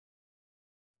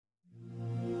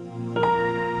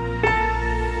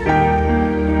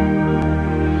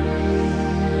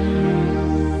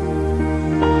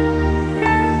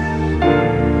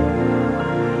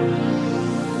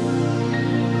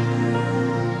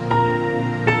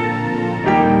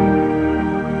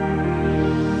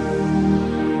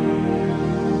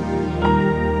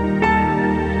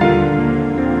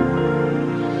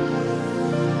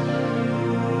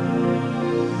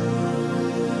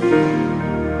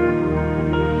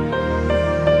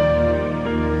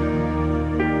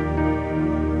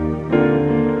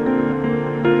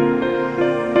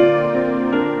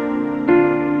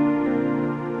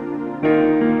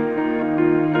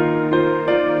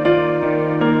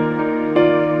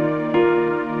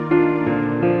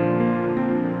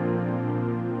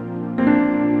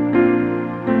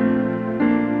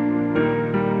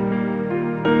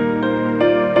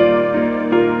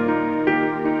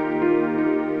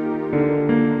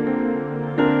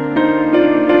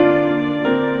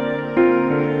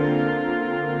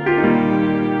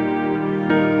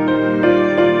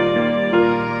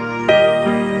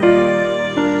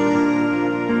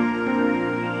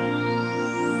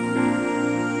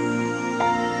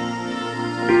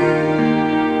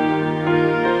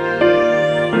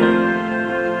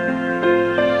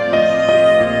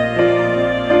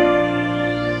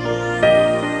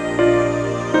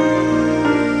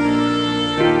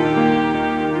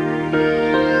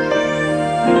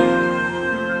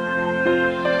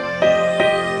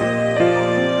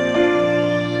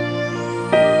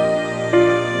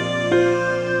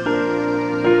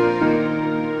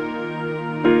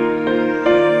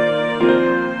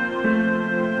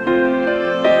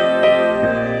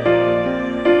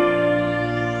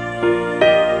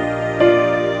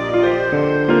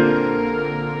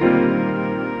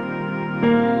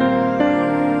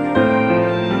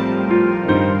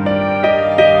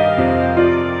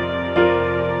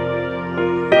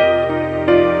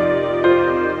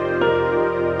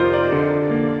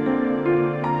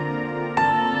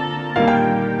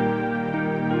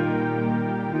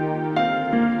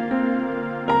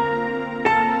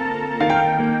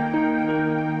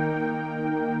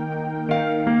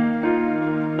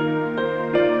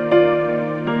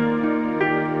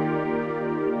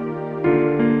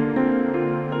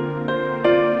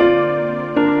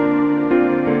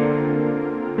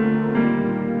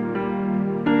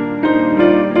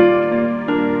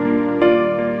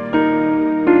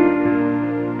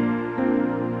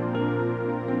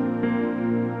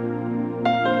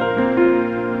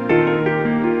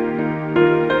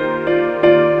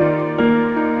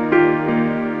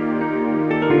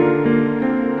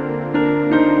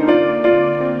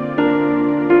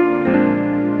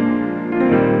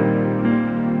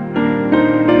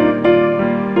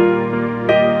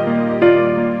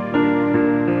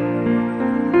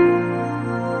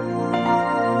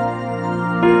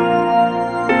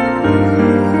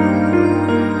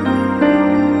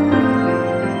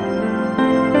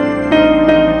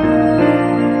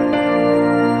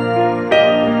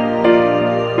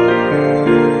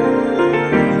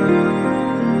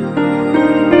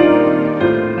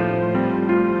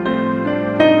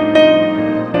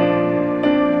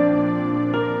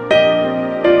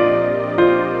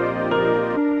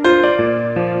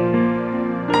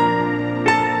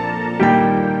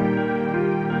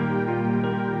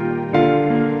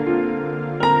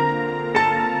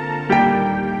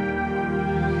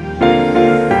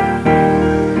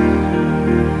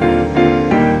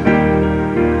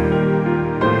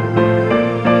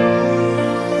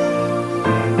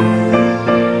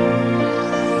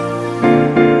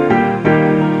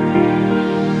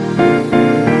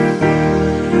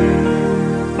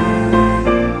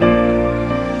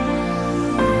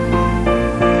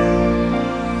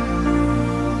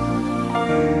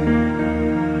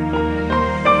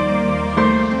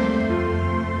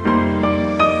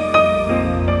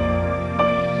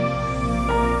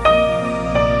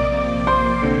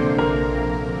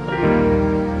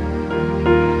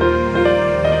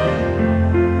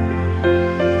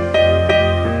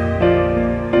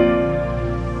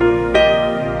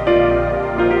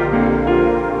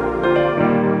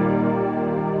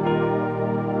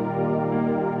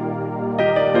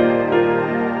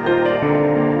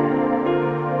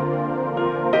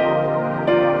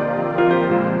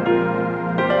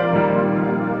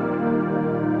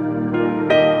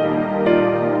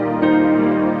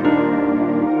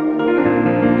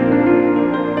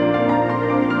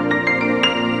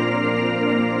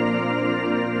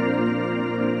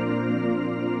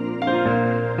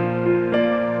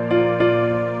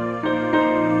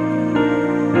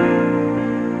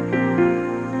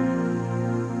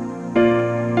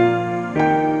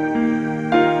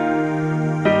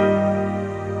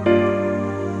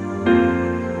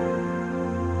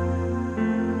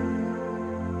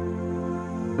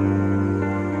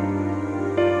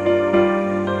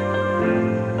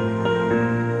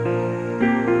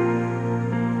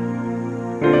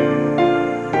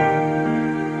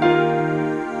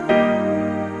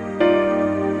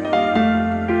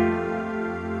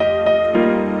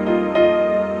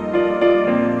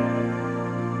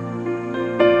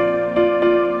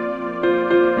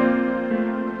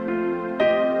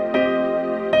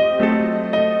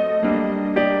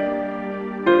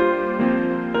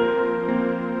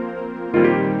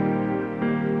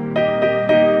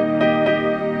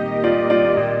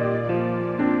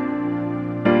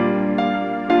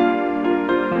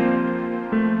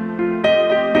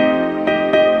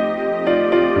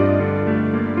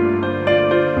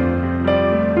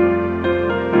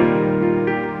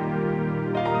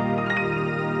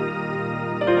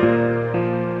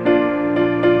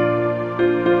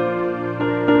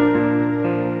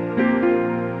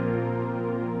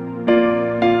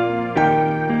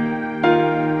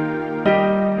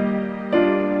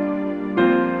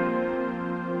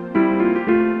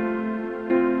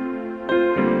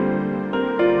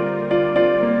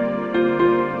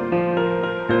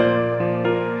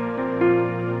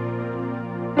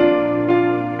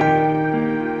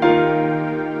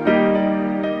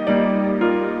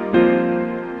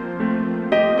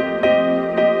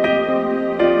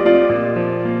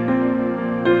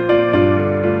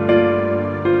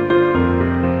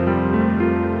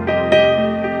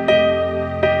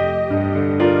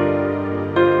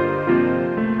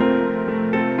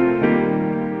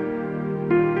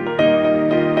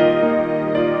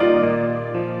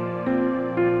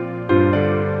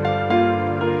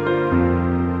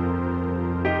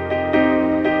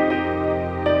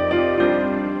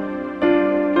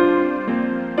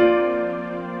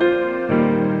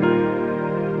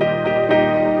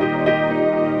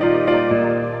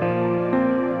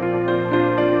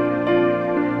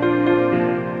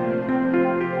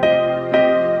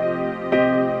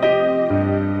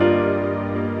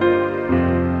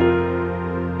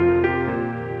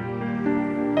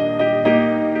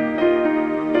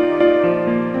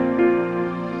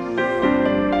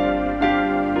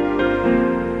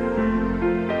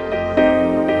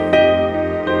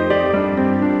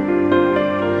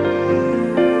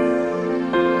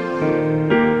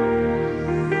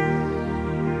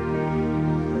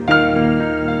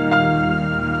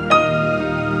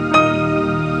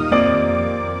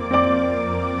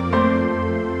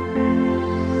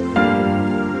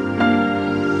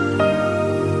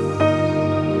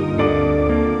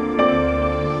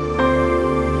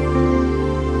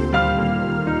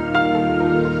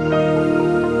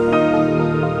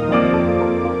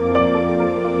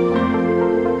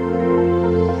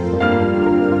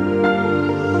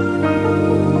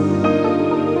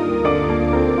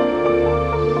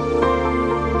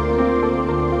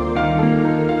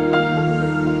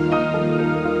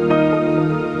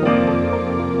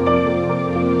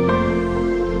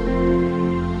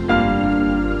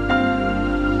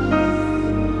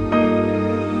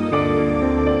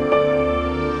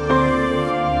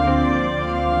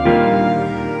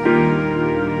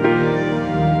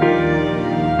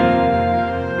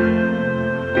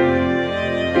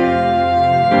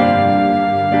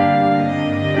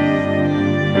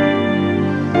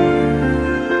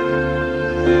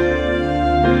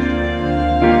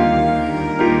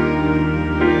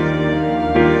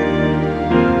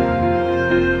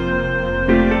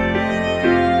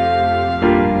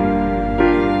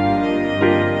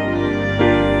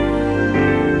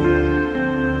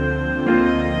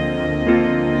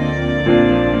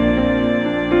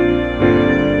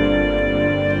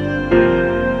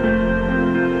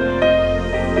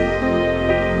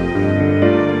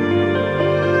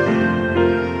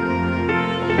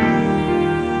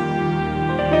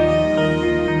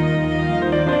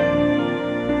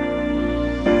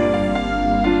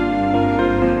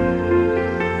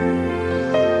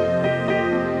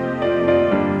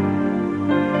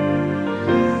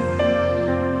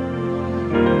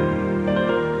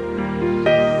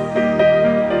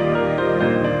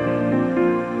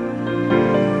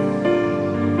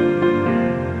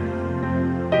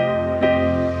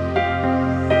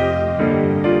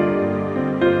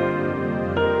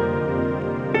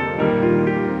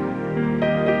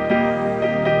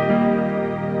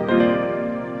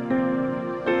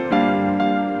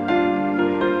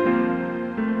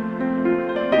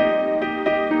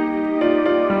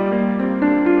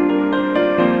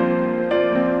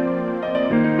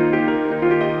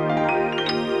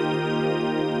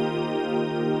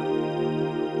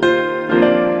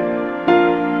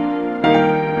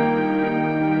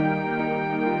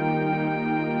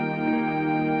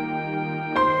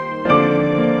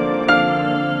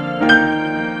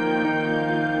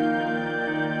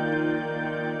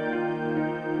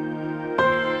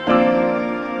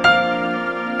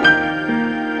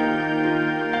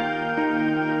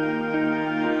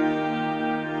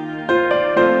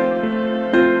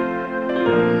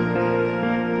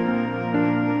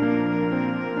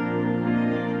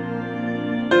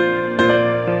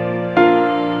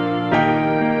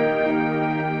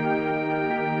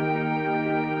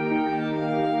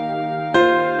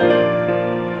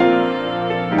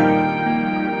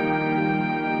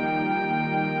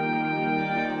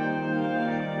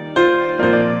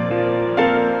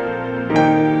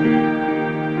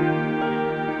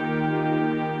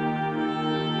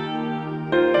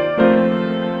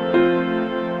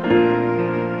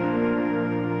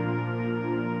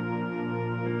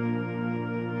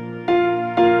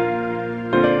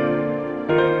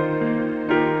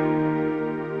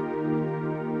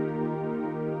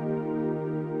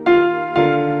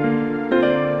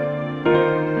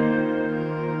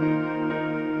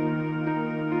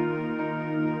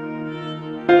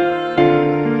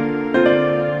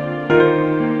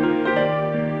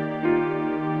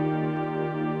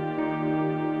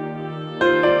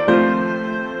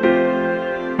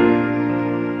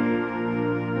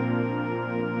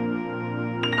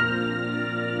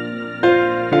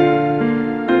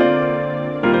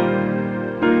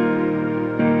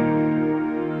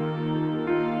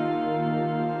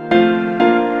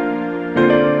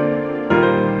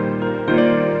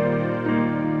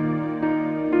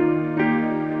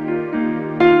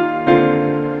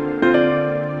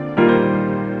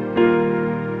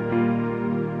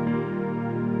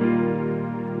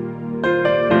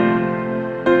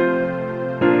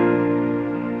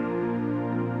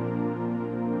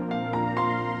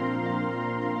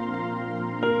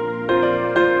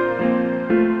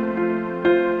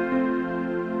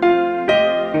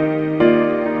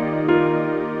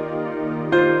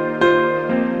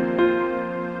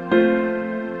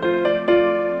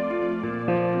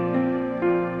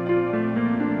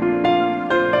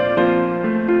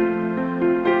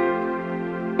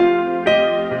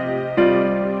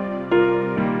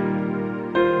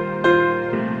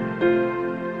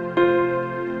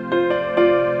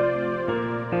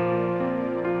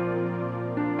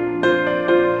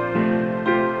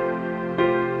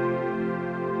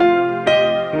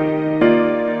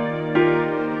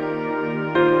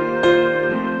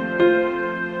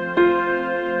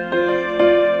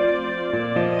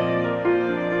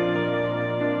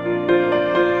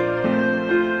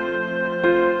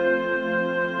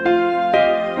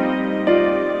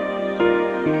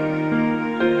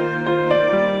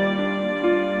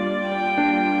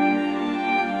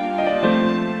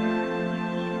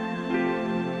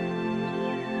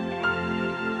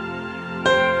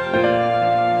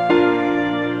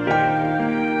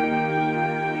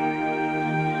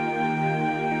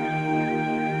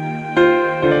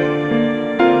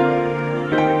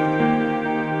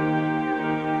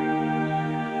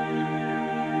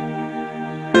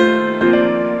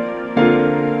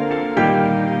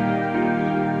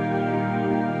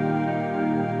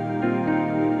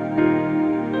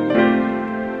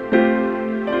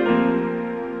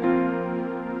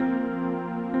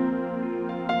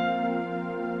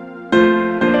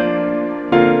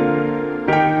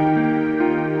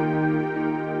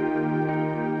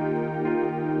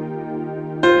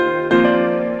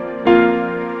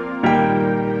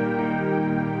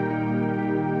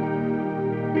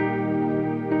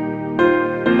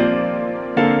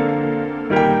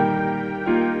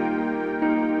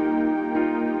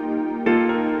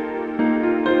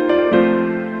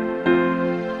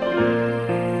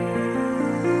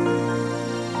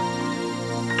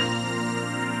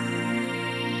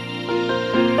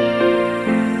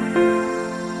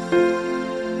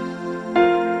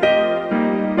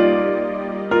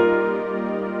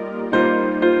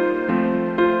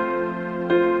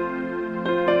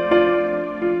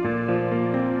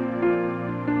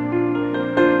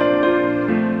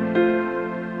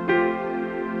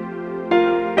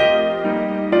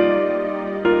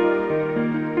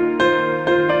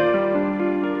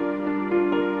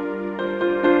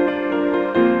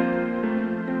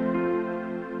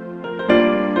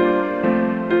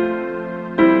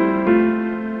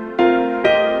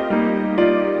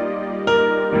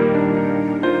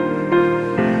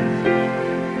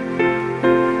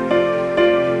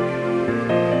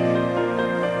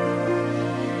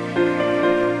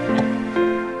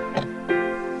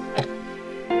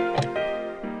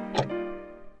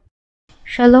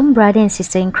Shalom, brother and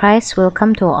sister in Christ.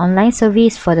 Welcome to our online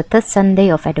service for the third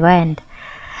Sunday of Advent.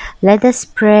 Let us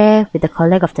pray with the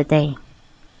collect of the day.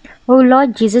 O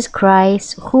Lord Jesus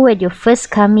Christ, who at your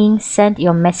first coming sent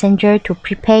your messenger to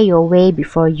prepare your way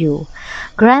before you,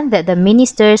 grant that the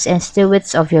ministers and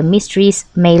stewards of your mysteries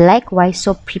may likewise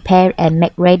so prepare and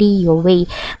make ready your way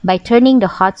by turning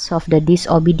the hearts of the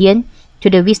disobedient to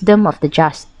the wisdom of the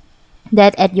just,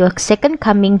 that at your second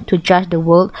coming to judge the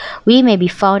world we may be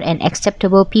found an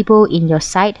acceptable people in your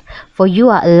sight, for you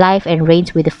are alive and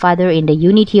reigns with the Father in the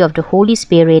unity of the Holy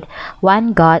Spirit,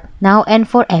 one God, now and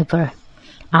forever.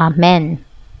 Amen.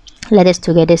 Let us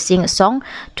together sing a song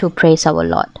to praise our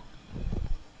Lord.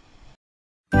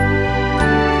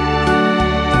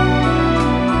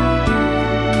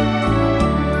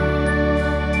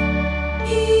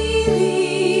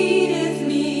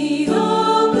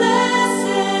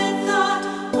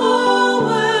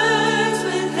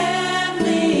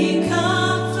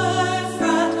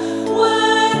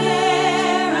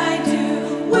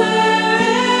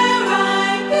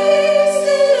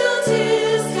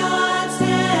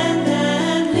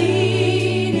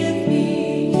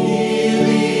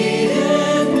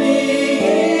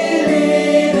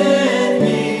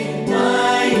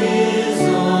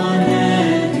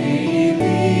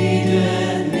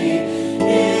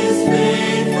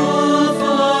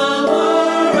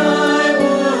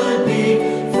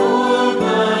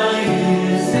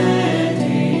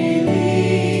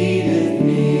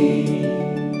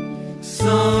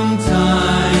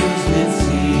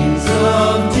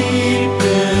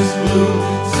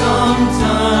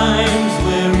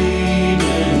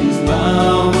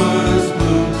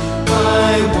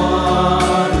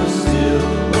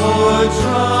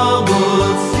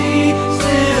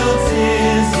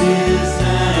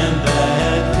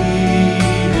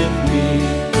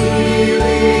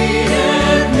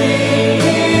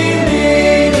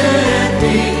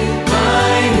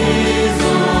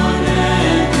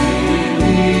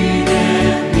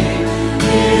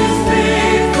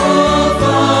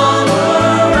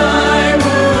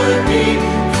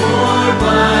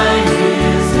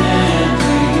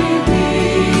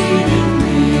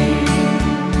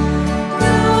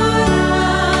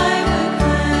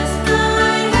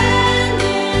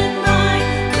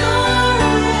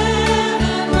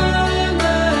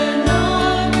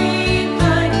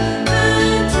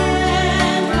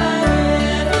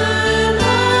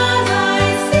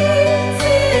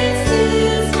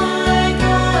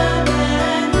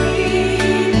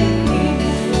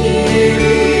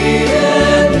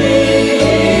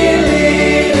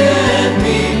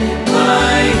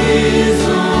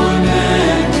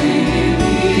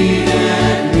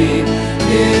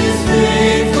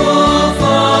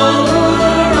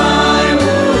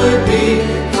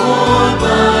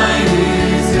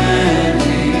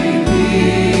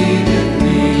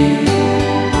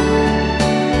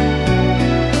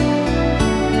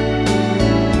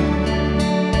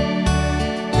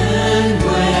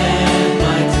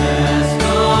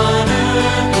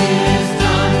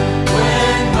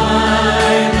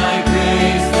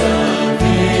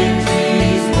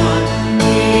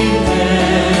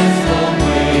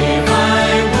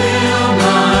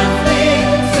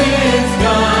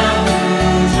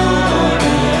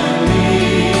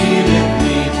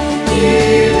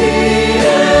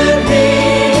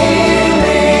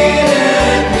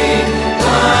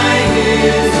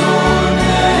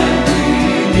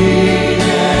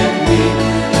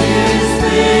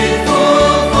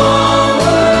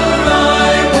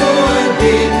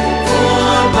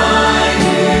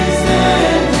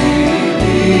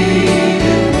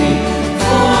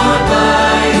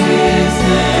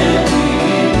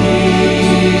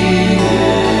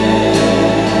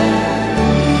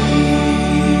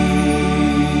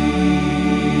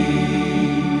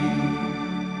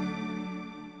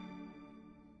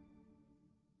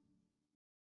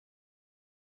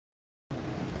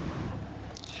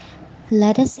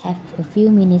 Let us have a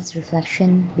few minutes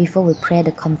reflection before we pray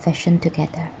the confession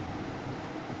together.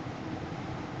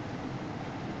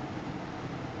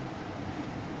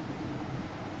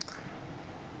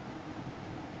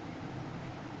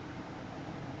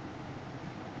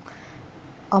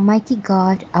 Almighty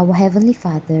God, our Heavenly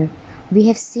Father, we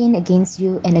have sinned against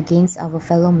you and against our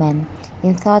fellow men,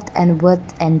 in thought and word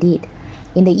and deed,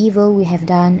 in the evil we have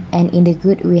done and in the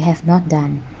good we have not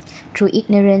done. Through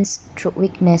ignorance, through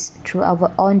weakness, through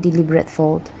our own deliberate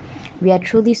fault. We are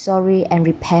truly sorry and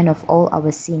repent of all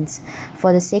our sins.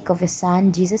 For the sake of your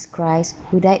Son, Jesus Christ,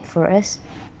 who died for us,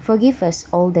 forgive us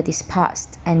all that is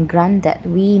past, and grant that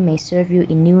we may serve you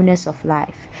in newness of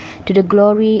life, to the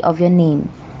glory of your name.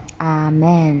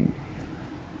 Amen.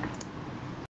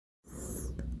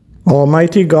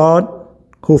 Almighty God,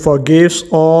 who forgives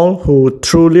all who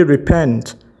truly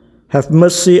repent, have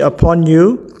mercy upon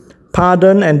you,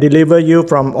 pardon and deliver you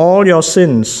from all your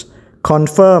sins,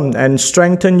 confirm and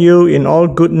strengthen you in all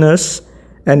goodness,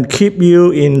 and keep you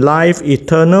in life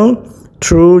eternal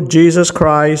through Jesus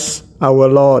Christ our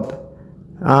Lord.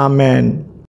 Amen.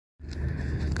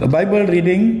 The Bible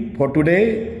reading for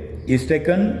today is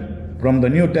taken from the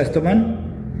New Testament,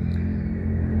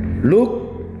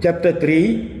 Luke chapter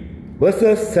 3,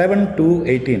 verses 7 to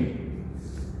 18.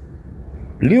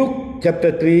 Luke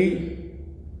chapter 3,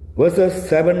 verses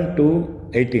 7 to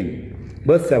 18.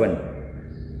 Verse 7.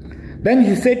 Then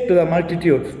he said to the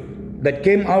multitudes that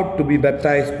came out to be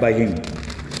baptized by him,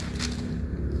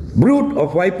 "Brood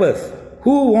of vipers,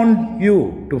 who warned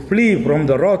you to flee from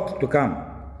the wrath to come?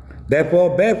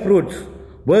 Therefore bear fruits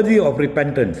worthy of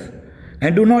repentance,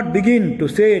 and do not begin to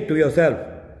say to yourself,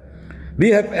 'We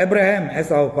have Abraham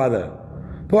as our father.'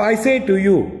 For I say to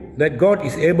you that God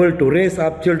is able to raise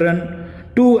up children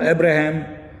to Abraham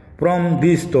from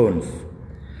these stones.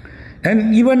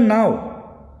 And even now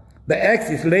the axe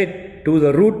is laid to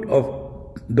the root of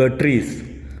the trees.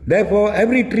 Therefore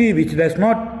every tree which does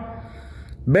not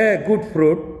bear good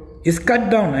fruit is cut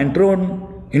down and thrown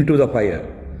into the fire."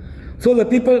 So the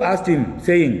people asked him,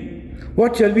 saying,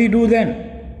 "What shall we do then?"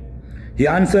 He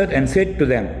answered and said to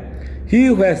them, He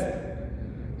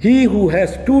who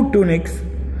has 2 tunics,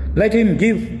 let him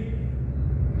give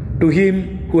to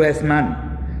him who has none,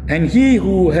 and he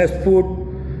who has food,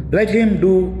 let him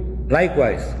do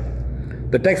likewise."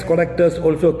 The tax collectors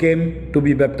also came to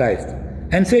be baptized,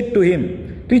 and said to him,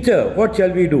 "Teacher, what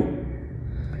shall we do?"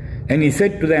 And he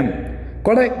said to them,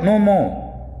 "Collect no more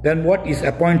than what is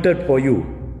appointed for you."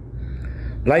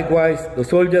 Likewise the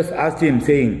soldiers asked him,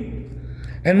 saying,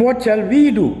 "And what shall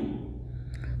we do?"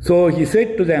 So he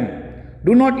said to them,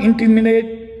 "Do not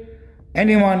intimidate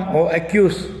anyone or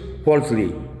accuse falsely,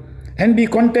 and be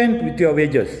content with your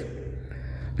wages."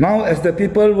 Now as the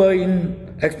people were in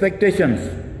expectations,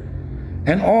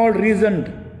 and all reasoned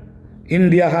in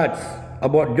their hearts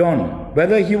about John,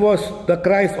 whether he was the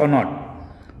Christ or not,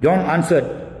 John answered,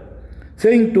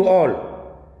 saying to all,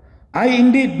 "I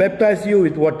indeed baptize you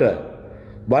with water,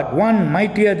 but one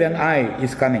mightier than I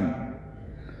is coming,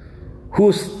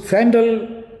 whose sandal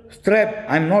strap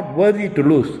I am not worthy to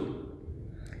loose.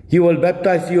 He will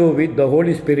baptize you with the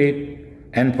Holy Spirit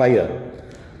and fire.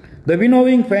 The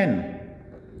winnowing fan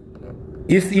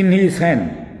is in his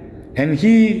hand, and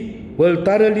he will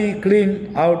thoroughly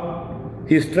clean out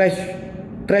his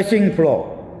threshing floor,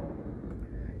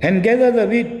 and gather the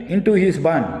wheat into his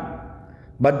barn,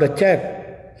 but the chaff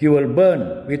he will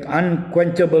burn with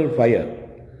unquenchable fire."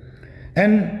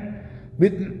 And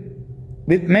with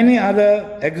many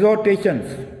other exhortations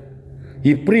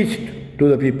he preached to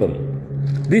the people.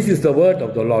 This is the word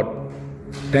of the Lord.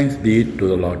 Thanks be to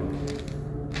the Lord.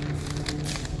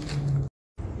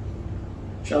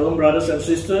 Shalom, brothers and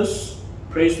sisters.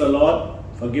 Praise the Lord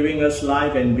for giving us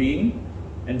life and being,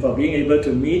 and for being able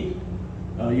to meet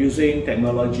using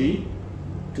technology.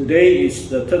 Today is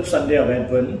the 3rd Sunday of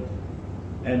Advent,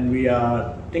 and we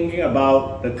are thinking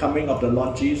about the coming of the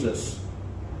Lord Jesus.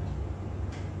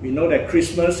 We know that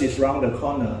Christmas is around the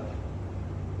corner.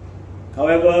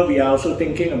 However, we are also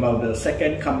thinking about the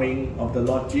second coming of the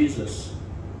Lord Jesus.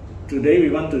 Today we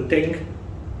want to think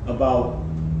about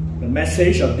the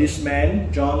message of this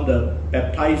man, John the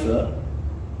Baptizer,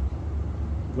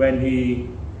 when he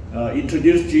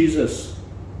introduced Jesus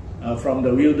from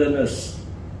the wilderness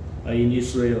in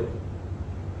Israel.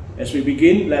 As we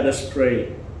begin, let us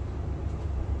pray.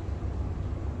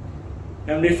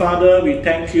 Heavenly Father, we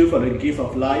thank you for the gift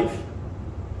of life.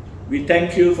 We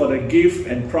thank you for the gift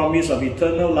and promise of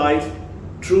eternal life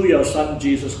through your Son,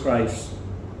 Jesus Christ.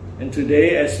 And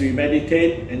today, as we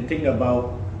meditate and think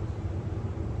about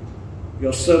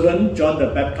your servant, John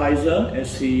the Baptizer,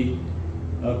 as he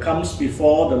comes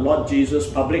before the Lord Jesus'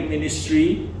 public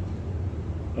ministry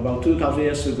about 2,000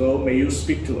 years ago, may you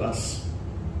speak to us,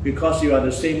 because you are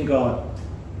the same God.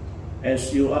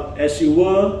 As you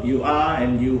were, you are,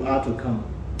 and you are to come.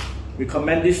 We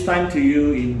commend this time to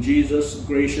you in Jesus'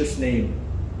 gracious name.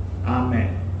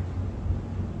 Amen.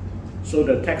 So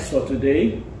the text for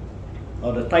today,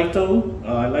 or the title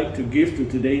I'd like to give to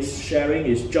today's sharing,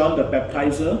 is John the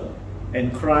Baptizer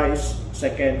and Christ's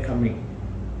Second Coming.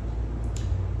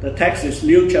 The text is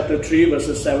Luke chapter 3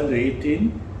 verses 7 to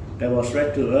 18. That was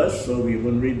read to us, so we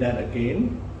won't read that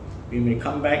again. We may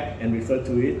come back and refer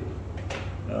to it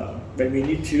when we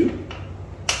need to.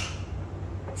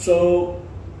 So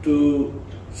to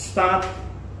start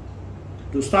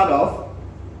off,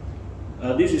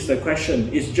 this is the question: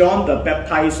 is John the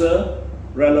Baptizer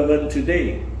relevant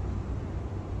today?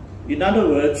 In other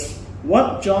words,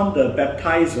 what John the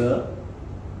Baptizer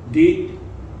did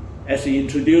as he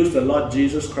introduced the Lord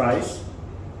Jesus Christ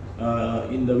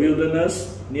in the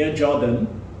wilderness near Jordan,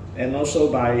 and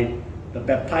also by the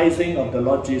baptizing of the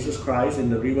Lord Jesus Christ in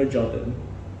the river Jordan,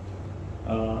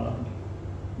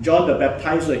 John the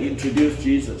Baptizer introduced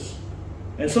Jesus.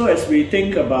 And so as we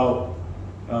think about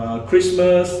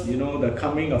Christmas, you know, the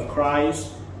coming of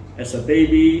Christ as a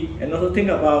baby, and also think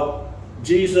about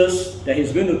Jesus, that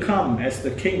he's going to come as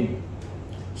the King.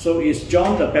 So is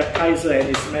John the Baptizer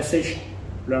and his message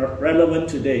relevant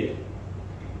today?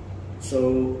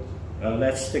 So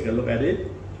let's take a look at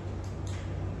it.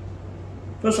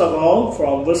 First of all,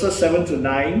 from verses 7 to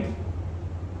 9,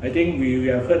 I think we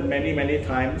have heard many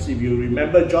times, if you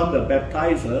remember John the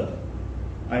Baptizer,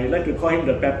 I like to call him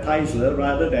the Baptizer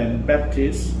rather than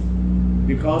Baptist,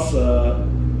 because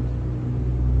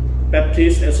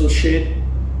Baptists associate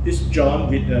this John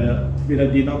with a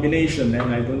denomination,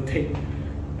 and I don't think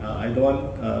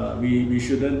we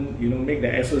shouldn't, you know, make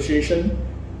the association,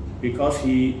 because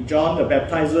John the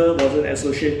Baptizer wasn't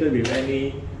associated with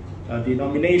any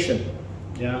denomination.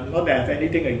 Yeah, not that I have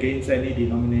anything against any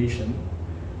denomination.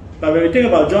 But when we think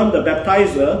about John the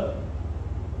Baptizer,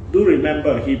 do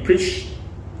remember he preached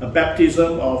a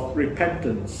baptism of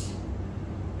repentance.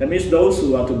 That means those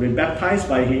who are to be baptized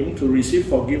by him to receive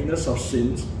forgiveness of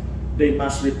sins, they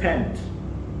must repent.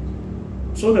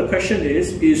 So the question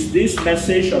is this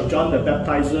message of John the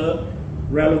Baptizer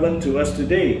relevant to us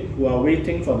today, who are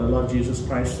waiting for the Lord Jesus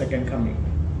Christ's second coming?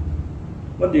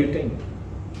 What do you think?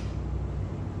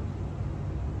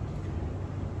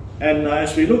 And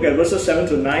as we look at verses 7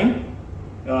 to 9,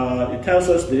 it tells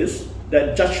us this,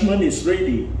 that judgment is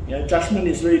ready. Yeah, judgment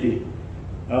is ready.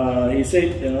 He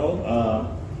said, you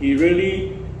know, he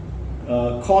really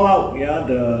called out, yeah,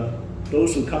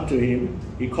 those who come to him.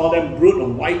 He called them brood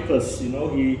of vipers. You know,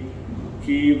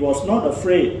 he was not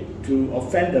afraid to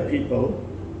offend the people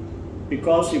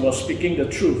because he was speaking the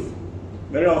truth.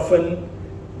 Very often,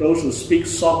 those who speak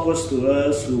soft words to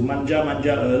us, who manja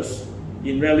us,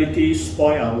 in reality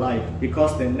spoil our life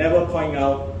because they never point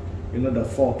out, you know, the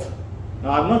fault.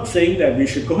 Now, I'm not saying that we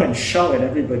should go and shout at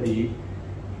everybody.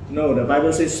 No, the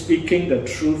Bible says speaking the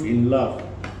truth in love.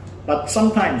 But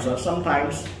sometimes,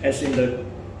 as in the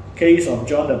case of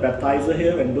John the Baptizer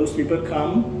here, when those people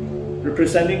come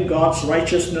representing God's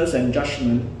righteousness and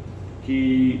judgment,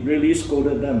 he really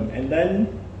scolded them. And then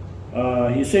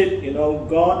he said, you know,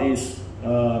 God is,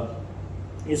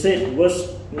 he said,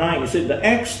 verse 9, he said, the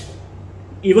axe,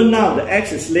 even now the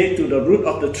axe is laid to the root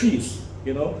of the trees.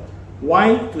 You know,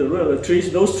 why to the root of the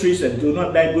trees? Those trees that do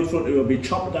not bear good fruit, it will be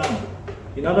chopped down.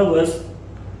 In other words,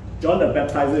 John the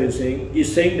Baptizer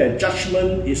is saying that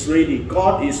judgment is ready.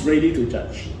 God is ready to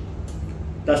judge.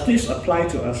 Does this apply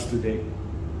to us today?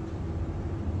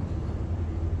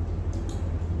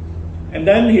 And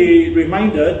then he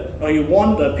warned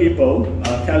the people,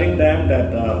 telling them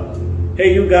that,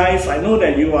 hey, you guys, I know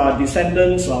that you are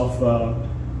descendants of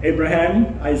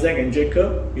Abraham, Isaac, and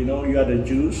Jacob. You know, you are the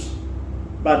Jews.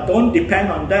 But don't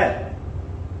depend on that.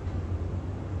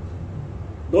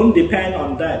 Don't depend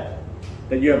on that.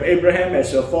 That you have Abraham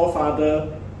as your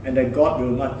forefather and that God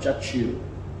will not judge you.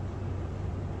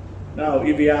 Now,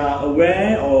 if we are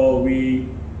aware or we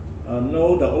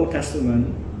know the Old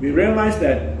Testament, we realize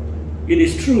that it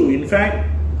is true. In fact,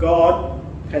 God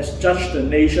has judged the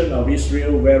nation of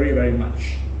Israel very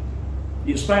much.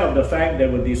 In spite of the fact they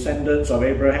were descendants of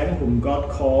Abraham, whom God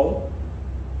called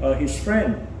his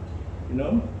friend, you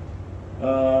know,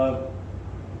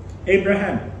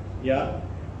 Abraham, yeah.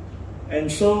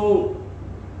 And so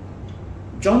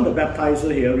John the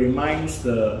Baptizer here reminds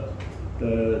those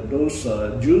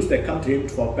Jews that come to him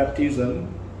for baptism,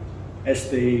 as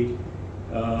they, you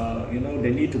know,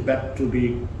 they need to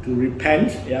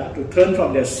repent, yeah, to turn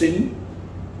from their sin.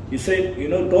 He said, you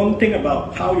know, don't think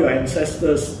about how your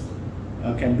ancestors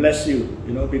can bless you,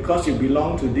 you know, because you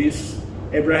belong to this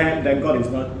Abraham, then God is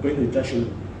not going to judge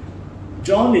you.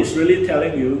 John is really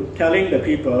telling the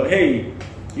people, hey,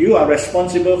 you are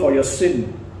responsible for your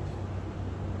sin.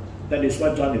 That is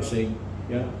what John is saying.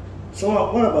 Yeah. So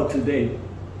what about today?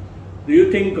 Do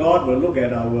you think God will look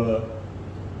at our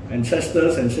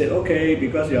ancestors and say, okay,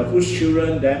 because you are whose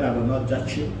children, then I will not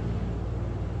judge you?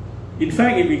 In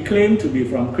fact, if we claim to be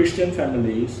from Christian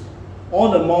families, all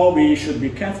the more we should be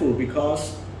careful,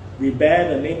 because we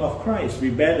bear the name of Christ, we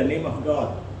bear the name of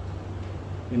God.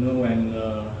 You know, and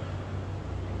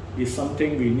it's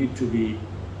something we need to be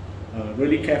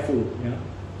really careful. Yeah?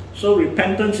 So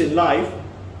repentance in life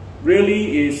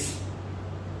really is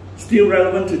still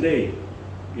relevant today.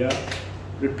 Yeah?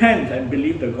 Repent and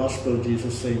believe the gospel,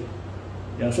 Jesus said.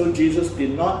 Yeah, so Jesus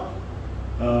did not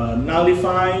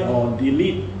nullify or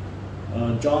delete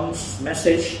John's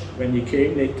message when he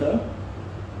came later,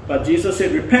 but Jesus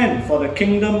said, repent, for the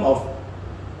kingdom of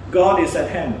God is at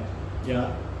hand.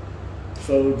 Yeah.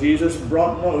 So Jesus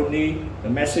brought not only the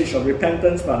message of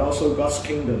repentance, but also God's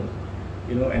kingdom,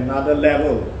 another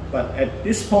level. But at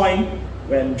this point,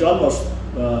 when John was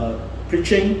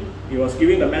preaching, he was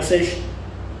giving the message,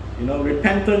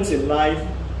 repentance in life,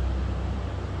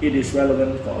 it is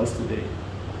relevant for us today.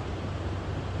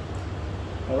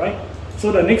 Alright,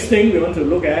 so the next thing we want to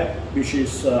look at, which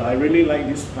is, I really like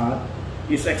this part,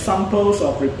 is examples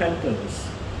of repentance.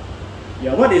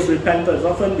 Yeah, what is repentance?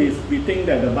 Often we think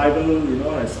that the Bible,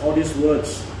 has all these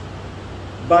words,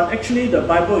 but actually the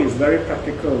Bible is very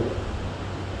practical.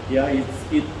 Yeah,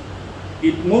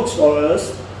 it notes for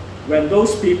us when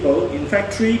those people, in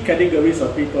fact 3 categories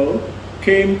of people,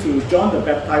 came to John the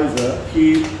Baptizer,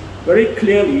 he very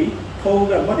clearly told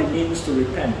them what it means to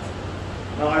repent.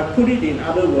 Now I put it in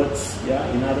other words,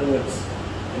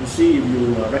 and see if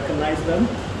you recognize them.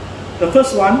 The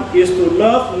first one is to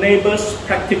love neighbors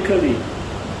practically.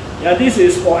 Yeah, this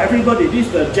is for everybody. This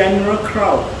is the general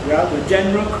crowd. Yeah, the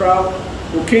general crowd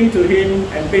who came to him,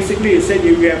 and basically he said,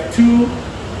 if you have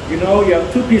you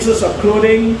have 2 pieces of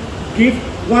clothing, give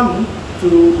one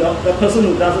to the person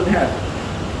who doesn't have.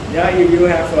 Yeah, if you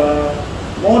have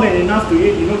more than enough to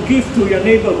eat, give to your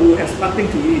neighbor who has nothing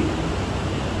to eat.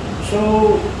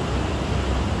 So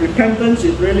repentance,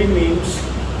 it really means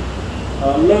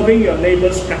loving your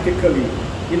neighbors practically.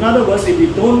 In other words, if we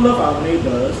don't love our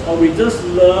neighbors, or we just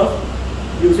love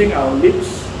using our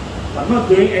lips but not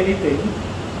doing anything,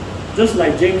 just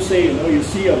like James say, you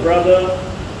see your brother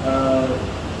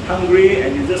hungry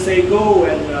and you just say go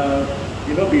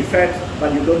and be fed,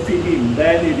 but you don't feed him,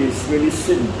 then it is really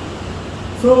sin.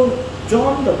 So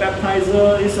John the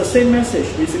Baptizer is the same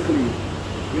message basically.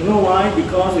 You know why?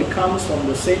 Because it comes from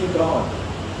the same God.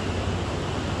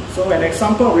 So an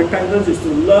example of repentance is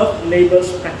to love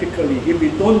neighbors practically. If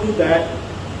we don't do that,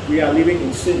 we are living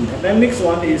in sin. And then next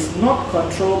one is not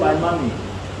controlled by money.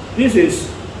 This is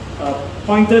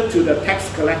pointed to the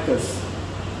tax collectors.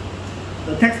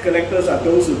 The tax collectors are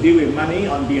those who deal with money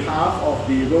on behalf of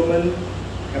the Roman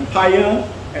Empire,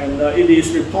 and it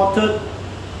is reported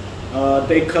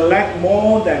they collect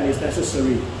more than is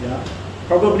necessary. Yeah?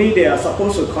 Probably they are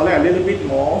supposed to collect a little bit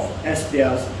more as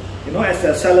their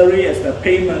salary, as their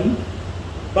payment,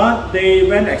 but they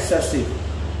went excessive.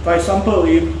 For example,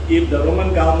 if the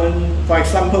Roman government, for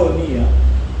example only,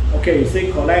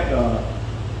 say collect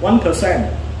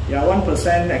 1%,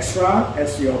 1% extra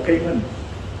as your payment,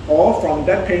 or from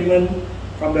that payment,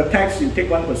 from the tax you take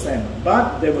 1%,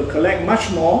 but they will collect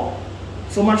much more,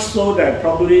 so much so that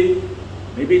probably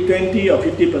maybe 20 or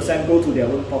 50% go to their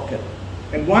own pocket.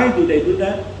 And why do they do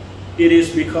that? It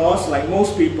is because, like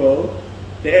most people,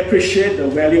 they appreciate the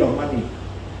value of money.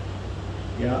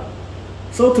 Yeah.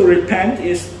 So to repent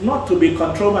is not to be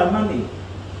controlled by money.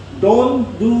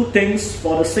 Don't do things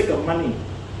for the sake of money.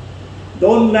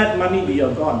 Don't let money be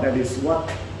your God. That is what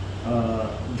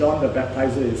John the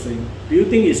Baptizer is saying. Do you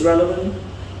think it's relevant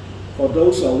for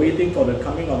those who are waiting for the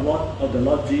coming of the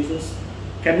Lord Jesus?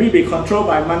 Can we be controlled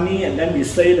by money and then we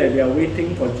say that we are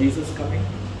waiting for Jesus coming?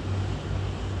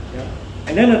 Yeah.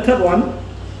 And then the third one,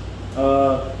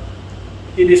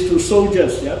 it is to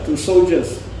soldiers, to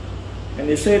soldiers. And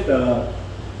they said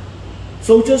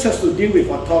soldiers has to deal with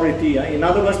authority. In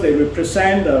other words, they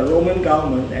represent the Roman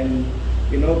government, and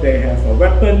they have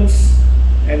weapons,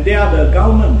 and they are the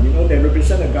government, they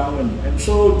represent the government. And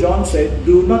so John said,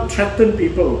 do not threaten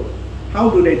people. How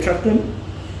do they threaten?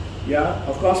 Yeah,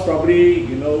 of course, probably,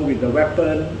 with the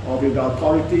weapon or with the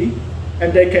authority.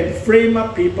 And they can frame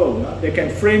up people. They can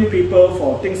frame people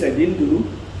for things they didn't do.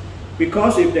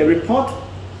 Because if they report,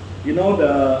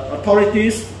 the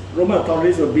authorities, Roman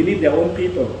authorities will believe their own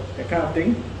people, that kind of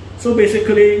thing. So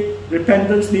basically,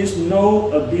 repentance means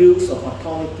no abuse of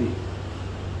authority.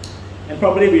 And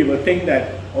probably we will think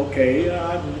that, okay,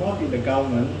 I'm not in the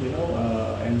government,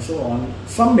 and so on.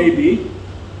 Some may be,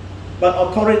 but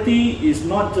authority is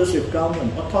not just with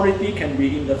government. Authority can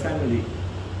be in the family.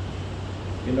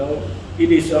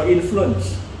 It is your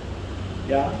influence.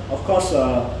 Yeah, of course,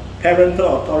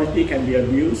 parental authority can be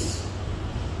abused,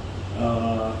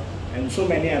 and so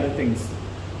many other things.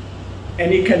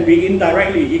 And it can be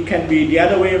indirectly. It can be the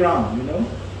other way around.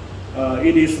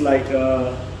 It is like,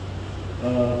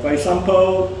 for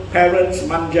example, parents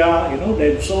manja.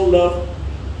 They so love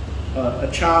a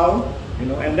child.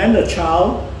 And then the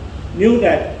child knew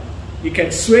that he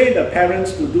can sway the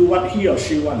parents to do what he or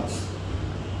she wants.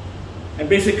 And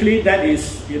basically that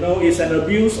is, is an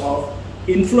abuse of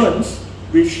influence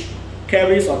which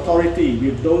carries authority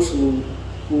with those who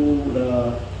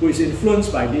is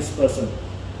influenced by this person.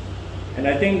 And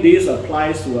I think this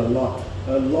applies to a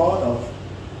lot of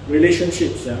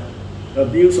relationships.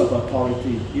 Abuse of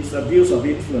authority is abuse of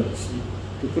influence,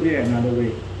 to put it another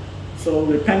way. So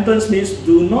repentance means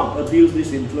do not abuse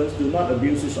this influence, do not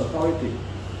abuse this authority.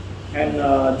 And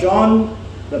John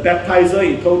the baptizer,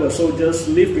 he told the soldiers,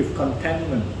 live with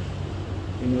contentment,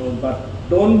 but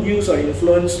don't use your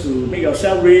influence to make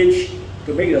yourself rich,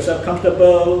 to make yourself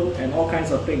comfortable, and all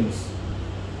kinds of things.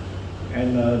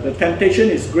 And the temptation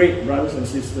is great, brothers and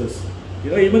sisters.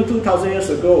 Even 2,000 years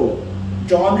ago,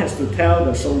 John has to tell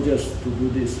the soldiers to do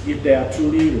this if they are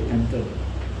truly repentant.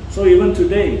 So even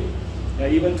today, so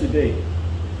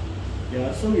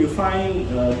you find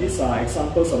these are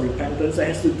examples of repentance that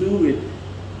has to do with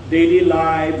daily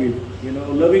life, with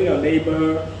loving your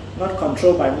neighbor, not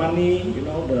controlled by money.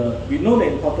 We know the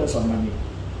importance of money,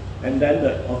 and then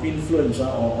of influence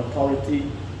or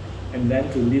authority, and then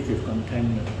to live with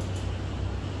contentment.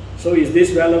 So is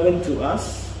this relevant to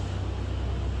us?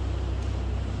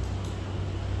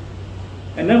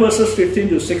 And then verses 15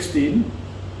 to 16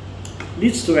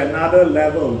 leads to another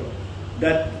level,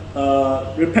 that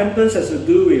repentance has to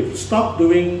do with stop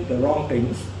doing the wrong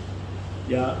things.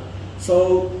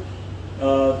 So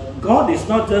God is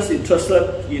not just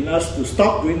interested in us to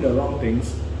stop doing the wrong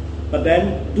things, but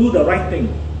then do the right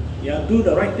thing. Do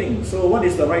the right thing. So what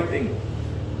is the right thing?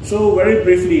 So very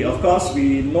briefly, of course,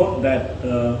 we note that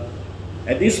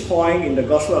at this point in the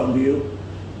Gospel of Luke,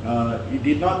 it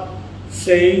did not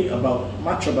say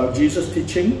much about Jesus'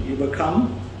 teaching. It will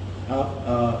come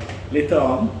later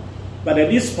on. But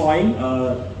at this point,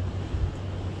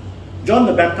 John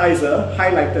the Baptizer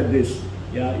highlighted this.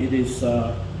 It is,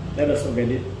 let us look at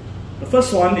it. The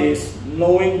first one is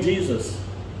knowing Jesus.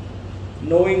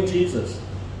 Knowing Jesus.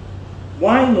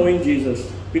 Why knowing Jesus?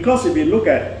 Because if you look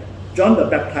at John the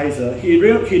Baptizer, he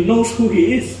knows who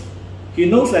he is. He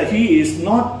knows that he is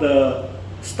not the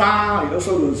star,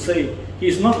 so to say.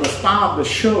 He's not the star of the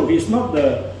show. He's not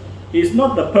the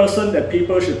person that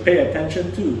people should pay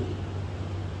attention to.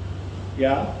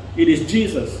 It is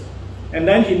Jesus. And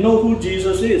then he knows who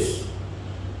Jesus is,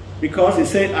 because he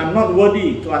said, I'm not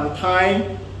worthy to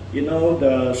untie,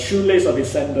 the shoelace of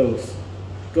his sandals.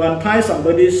 To untie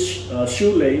somebody's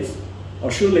shoelace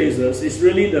or shoelaces is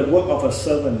really the work of a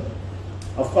servant.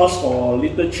 Of course, for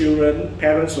little children,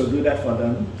 parents will do that for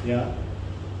them.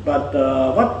 But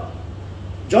what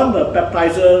John the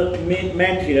Baptizer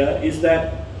meant here is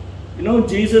that,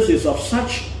 Jesus is of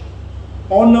such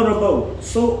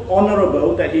so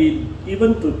honorable that he,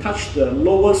 even to touch the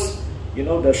lowest,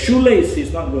 the shoelace,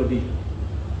 is not worthy.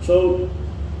 So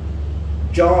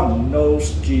John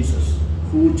knows Jesus,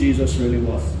 who Jesus really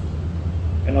was.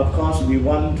 And of course, we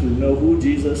want to know who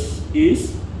Jesus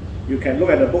is. You can look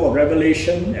at the book of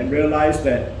Revelation and realize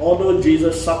that although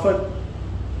Jesus suffered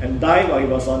and died while he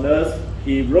was on earth,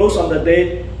 he rose on the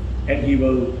dead, and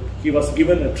he was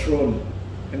given a throne.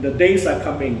 And the days are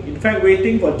coming. In fact,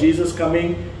 waiting for Jesus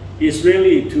coming is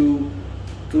really to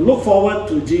look forward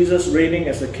to Jesus reigning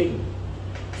as a king.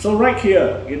 So right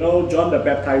here, John the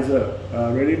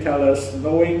Baptizer really tells us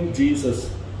knowing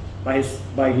Jesus by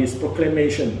his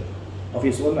proclamation of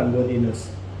his own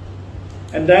unworthiness.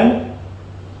 And then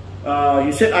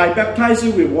he said, I baptize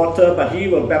you with water, but he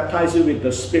will baptize you with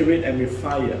the Spirit and with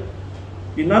fire.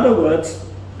 In other words,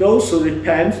 those who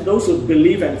repent, those who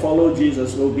believe and follow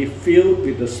Jesus will be filled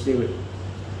with the Spirit.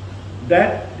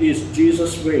 That is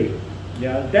Jesus' way.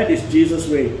 That is Jesus'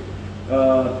 way.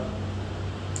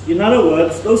 In other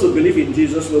words, those who believe in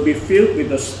Jesus will be filled with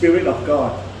the Spirit of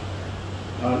God.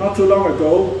 Not too long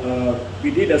ago, we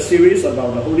did a series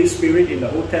about the Holy Spirit in the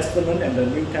Old Testament and the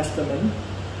New Testament.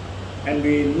 And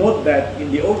we note that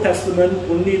in the Old Testament,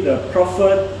 only the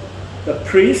prophet, the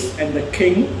priest, and the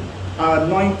king are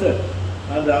anointed.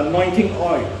 The anointing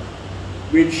oil,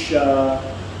 which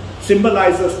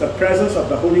symbolizes the presence of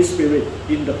the Holy Spirit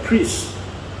in the priest,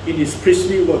 in his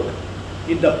priestly work,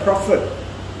 in the prophet,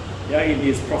 in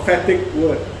his prophetic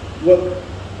work,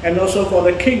 and also for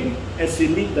the king as he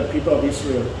leads the people of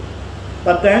Israel.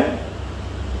 But then,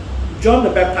 John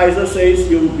the Baptizer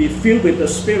says you will be filled with the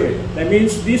Spirit. That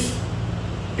means these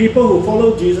people who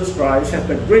follow Jesus Christ have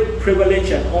the great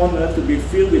privilege and honor to be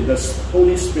filled with the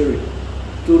Holy Spirit,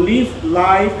 to live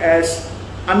life as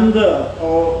under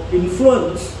or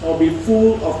influence or be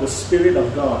full of the Spirit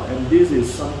of God. And this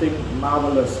is something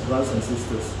marvelous, brothers and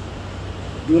sisters.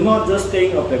 Do not just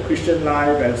think of the Christian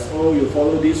life as, oh, you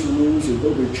follow these rules, you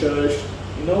go to church,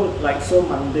 like so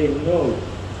mundane. No,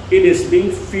 it is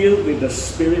being filled with the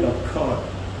Spirit of God.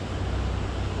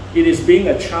 It is being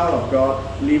a child of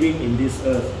God living in this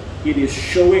earth. It is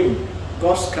showing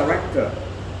God's character.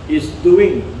 It's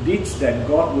doing deeds that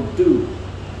God would do,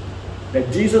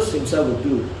 that Jesus himself would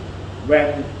do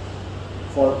when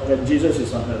Jesus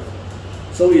is on earth.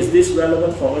 So is this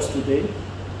relevant for us today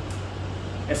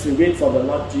as we wait for the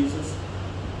Lord Jesus?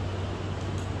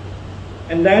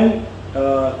 And then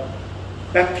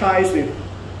baptized with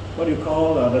what you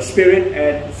call the Spirit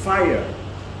and fire.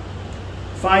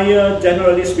 Fire,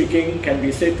 generally speaking, can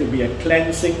be said to be a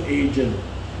cleansing agent.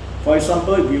 For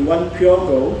example, if you want pure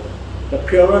gold, the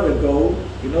purer the gold,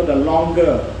 the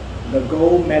longer the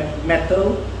gold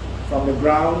metal from the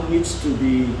ground needs to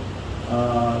be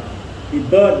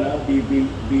burned,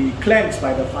 be cleansed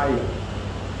by the fire.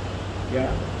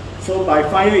 Yeah. So by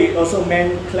fire, it also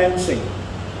meant cleansing.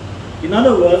 In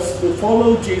other words, to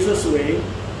follow Jesus' way,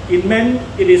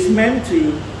 it is meant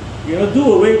to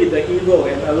do away with the evil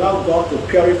and allow God to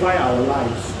purify our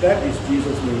lives. That is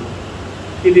Jesus' way.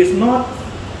 It is not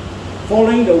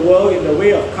following the world in the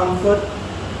way of comfort,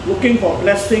 looking for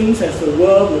blessings as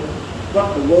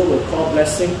what the world would call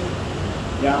blessing.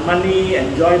 Yeah, money,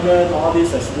 enjoyment, all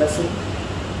this as blessing.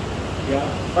 Yeah,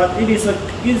 but it is a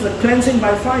cleansing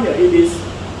by fire. It is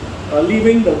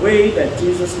living the way that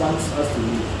Jesus wants us to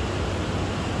live.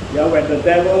 Yeah, when the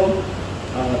devil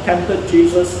tempted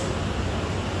Jesus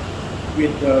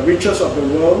with the riches of the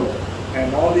world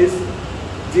and all this,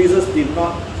 Jesus did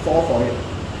not fall for it.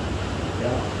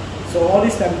 Yeah. So all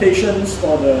these temptations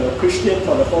for the Christian,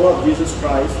 for the follower of Jesus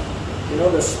Christ,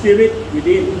 the Spirit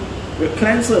within will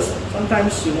cleanse us.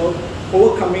 Sometimes,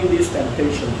 overcoming these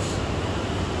temptations.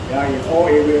 Yeah, in all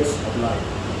areas of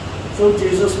life. So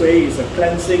Jesus' way is a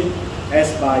cleansing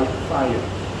as by fire.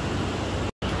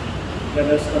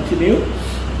 Let us continue.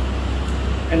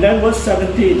 And then verse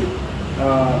 17.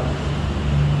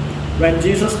 When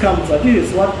Jesus comes, this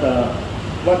is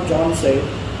what John said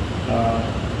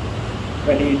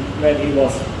when he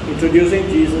was introducing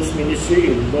Jesus'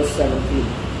 ministry in verse 17.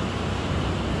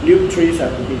 Luke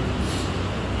 3:17.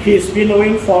 His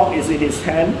winnowing fork is in his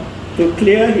hand to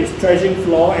clear his threshing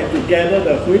floor and to gather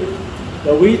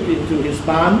the wheat into his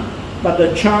barn, but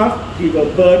the chaff he will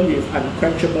burn with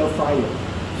unquenchable fire.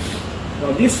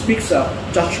 Now this speaks of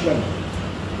judgment.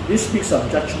 This speaks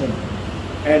of judgment.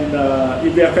 And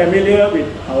if we are familiar with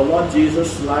our Lord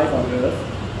Jesus' life on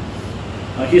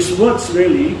earth, his words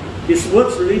really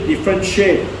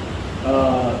differentiate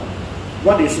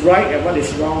what is right and what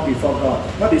is wrong before God,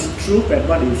 what is truth and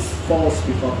what is false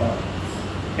before God.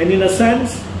 And in a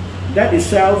sense, that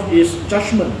itself is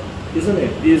judgment, isn't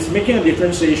it? It is making a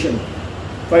differentiation.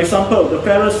 For example, the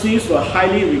Pharisees were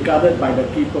highly regarded by the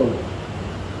people,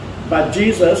 but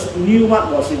Jesus knew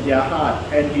what was in their heart,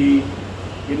 and he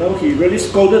really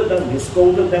scolded them. He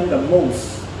scolded them the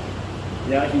most.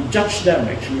 Yeah, he judged them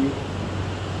actually.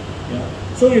 Yeah.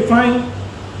 So you find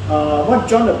what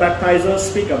John the Baptizer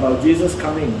speak about Jesus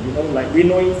coming. Like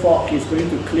winnowing fork, he's going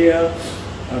to clear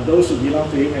those who belong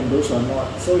to him and those who are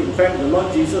not. So in fact, the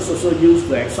Lord Jesus also used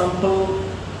the example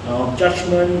of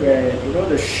judgment where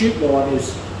the sheep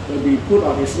will be put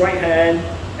on his right hand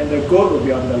and the goat will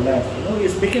be on the left.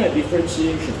 He's making a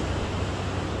differentiation.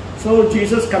 So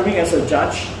Jesus coming as a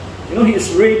judge,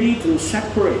 he's ready to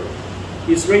separate.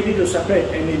 He's ready to separate,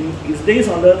 and in his days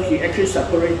on earth, he actually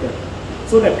separated,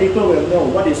 so that people will know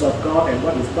what is of God and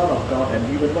what is not of God, and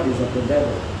even what is of the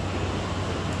devil.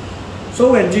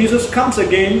 So when Jesus comes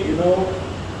again,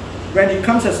 when he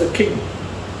comes as a king,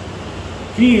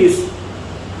 he is,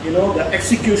 the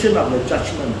execution of the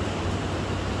judgment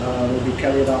will be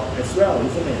carried out as well,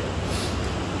 isn't it?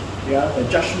 Yeah, the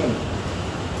judgment.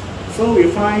 So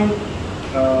we find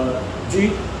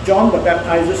John the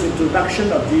Baptizer's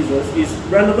introduction of Jesus is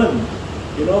relevant,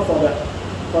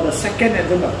 for the second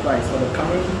advent of Christ, for the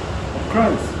coming of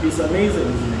Christ. It's amazing,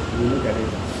 isn't it? We look at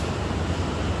it.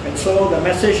 And so the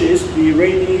message is, be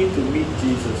ready to meet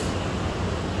Jesus.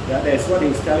 Yeah, that's what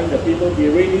he's telling the people, be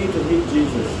ready to meet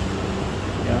Jesus.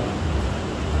 Yeah.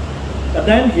 But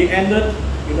then he ended,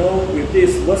 with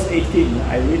this verse 18.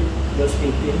 I read verse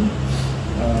 18.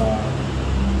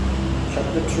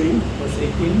 Chapter 3, verse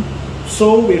 18.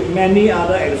 So with many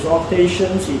other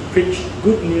exhortations, he preached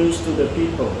good news to the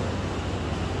people.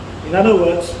 In other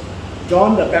words,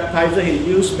 John the Baptizer, he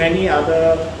used many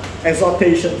other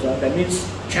exhortations. That means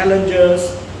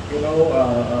challenges,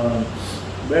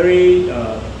 very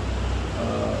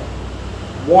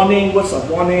warning, words of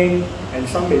warning, and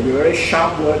some may be very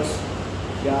sharp words.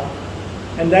 Yeah.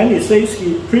 And then it says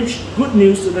he preached good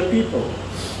news to the people.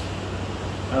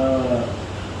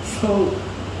 So,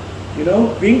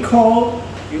 being called,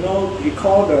 he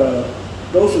called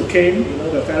those who came,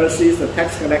 the Pharisees, the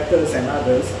tax collectors and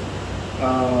others,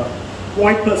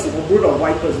 vipers, brood of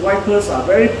vipers. Vipers are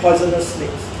very poisonous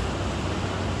snakes.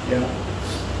 Yeah.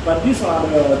 But these are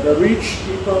the rich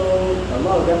people, a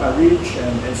lot of them are rich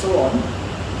and so on,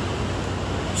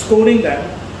 scolding them.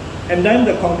 And then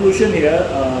the conclusion here,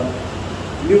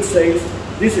 Luke says,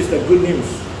 this is the good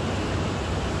news.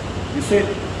 You said,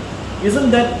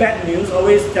 isn't that bad news,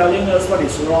 always telling us what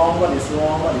is wrong, what is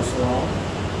wrong, what is wrong?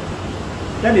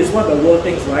 That is what the world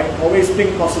thinks, right? Always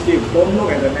think positive, don't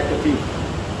look at the negative.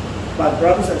 But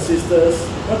brothers and sisters,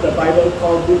 what the Bible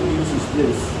calls good news is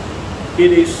this.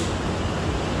 It is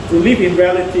to live in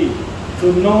reality,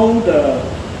 to know the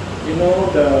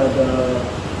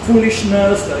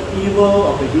foolishness, the evil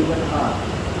of the human heart.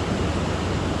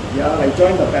 Yeah, like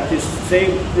John the Baptist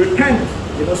saying, repent,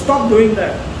 stop doing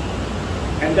that.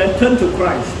 And then turn to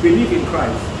Christ, believe in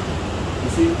Christ. You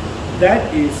see,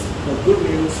 that is the good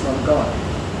news from God.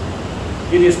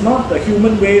 It is not the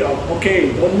human way of,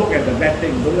 okay, don't look at the bad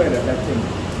thing, don't look at the bad thing.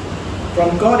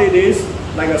 From God it is,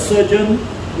 like a surgeon,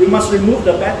 we must remove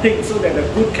the bad thing so that the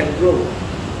good can grow.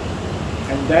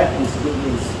 And that is good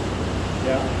news.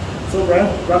 Yeah. So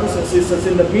brothers and sisters,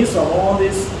 in the midst of all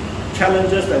these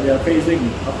challenges that we are facing,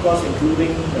 of course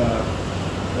including the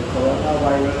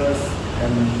coronavirus,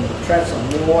 and threats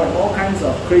of war and all kinds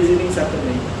of crazy things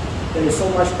happening, there is so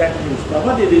much bad news. But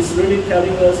what it is really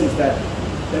telling us is that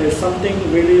there is something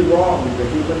really wrong with the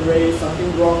human race,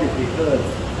 something wrong with the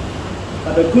earth.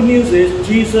 But the good news is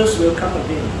Jesus will come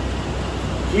again.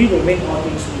 He will make all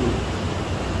things new.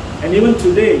 And even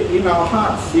today, in our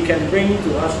hearts, He can bring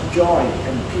to us joy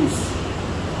and peace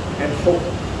and hope.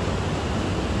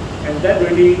 And that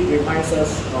really reminds us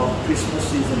of Christmas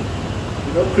season.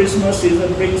 Christmas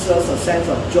season brings us a sense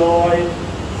of joy,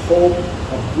 hope,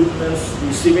 of goodness,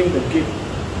 receiving the gift,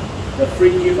 the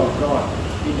free gift of God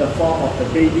in the form of the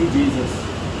baby Jesus.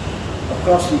 Of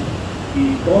course,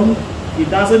 he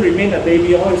doesn't remain a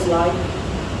baby all his life,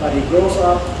 but he grows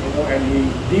up, and he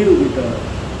deals with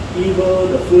the evil,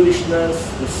 the foolishness,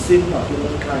 the sin of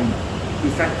humankind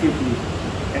effectively,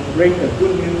 and bring the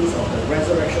good news of the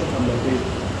resurrection from the dead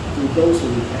to those who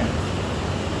repent.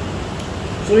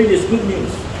 So it is good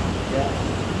news. Yeah.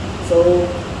 So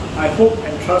I hope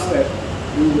and trust that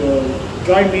you will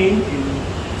join me in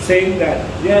saying that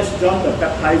yes, John the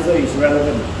Baptizer is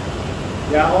relevant.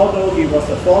 Yeah, although he was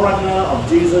the forerunner of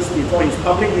Jesus before his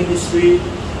public ministry,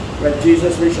 when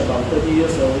Jesus reached about 30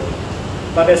 years old.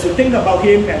 But as we think about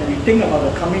him and we think about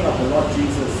the coming of the Lord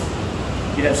Jesus,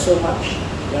 he has so much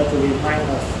to remind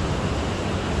us,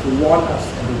 to warn us,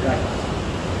 and to guide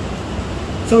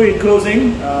us. So in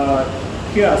closing,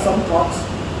 here are some thoughts.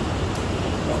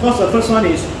 Of course, the first one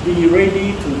is be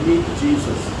ready to meet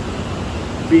Jesus.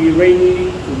 Be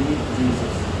ready to meet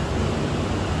Jesus.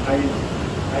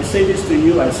 I say this to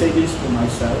you, I say this to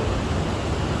myself.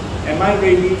 Am I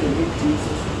ready to meet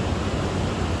Jesus?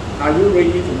 Are you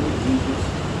ready to meet Jesus?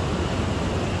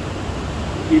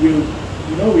 He will,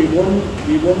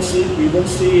 we won't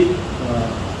see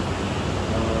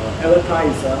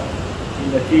advertised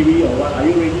in the TV or what. Are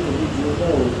you ready to meet Jesus?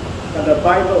 No. But the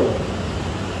Bible,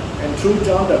 and through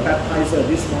John the Baptizer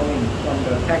this morning, from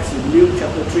the text in Luke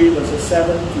chapter 3, verses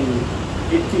 7 to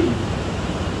 18,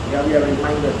 yeah, we are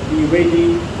reminded, be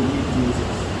ready to meet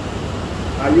Jesus.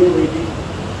 Are you ready?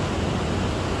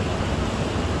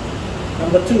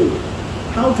 Number 2,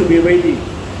 how to be ready?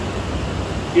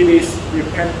 It is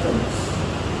repentance.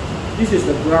 This is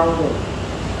the groundwork.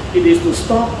 It is to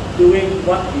stop doing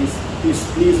what is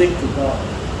displeasing to God.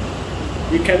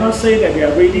 We cannot say that we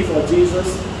are ready for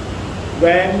Jesus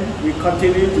when we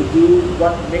continue to do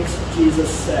what makes Jesus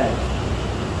sad.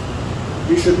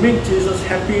 We should make Jesus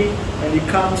happy when He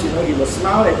comes, He will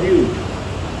smile at you.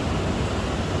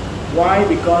 Why?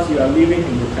 Because you are living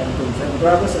in repentance. And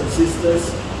brothers and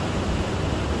sisters,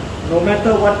 no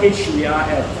matter what age we are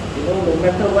at, no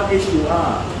matter what age you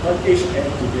are, what age I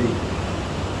am today,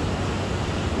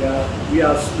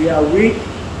 yeah, we are weak,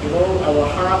 our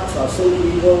hearts are so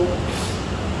evil,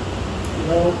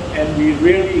 and we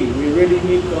really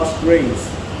need God's grace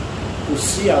to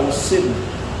see our sin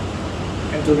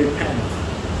and to repent.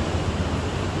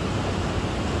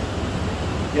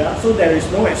 Yeah, so there is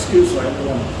no excuse for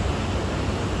anyone.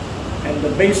 And the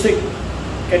basic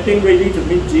getting ready to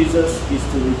meet Jesus is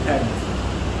to repent.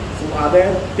 So are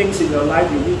there things in your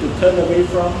life you need to turn away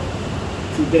from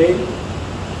today?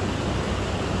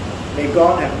 May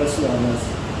God have mercy on us.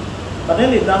 But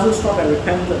then it doesn't stop at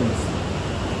repentance.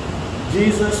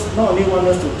 Jesus not only wants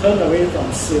us to turn away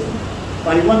from sin,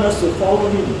 but He wants us to follow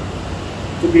Him,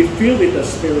 to be filled with the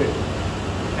Spirit,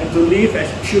 and to live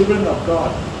as children of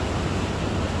God.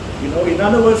 In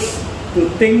other words, to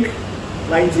think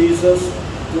like Jesus,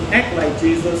 to act like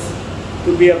Jesus,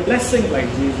 to be a blessing like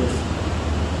Jesus.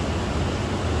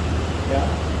 Yeah?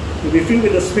 To be filled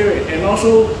with the Spirit and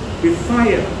also with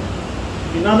fire.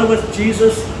 In other words,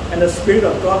 Jesus and the Spirit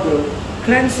of God will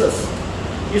cleanse us.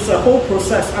 It's a whole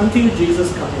process until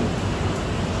Jesus comes in.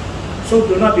 So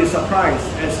do not be surprised,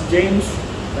 as James,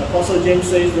 the Apostle James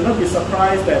says, do not be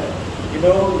surprised that,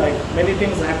 like many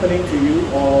things are happening to you,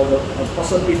 or the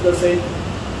Apostle Peter said,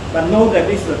 but know that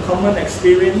this is a common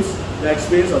experience, the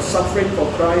experience of suffering for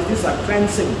Christ. These are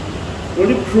cleansing,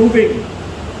 really proving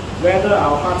whether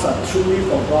our hearts are truly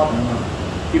for God or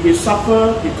not. If we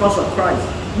suffer because of Christ,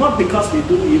 not because we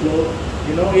do evil,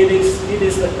 it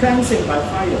is the cleansing by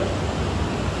fire.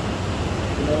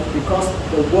 Because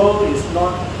the world is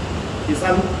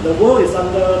the world is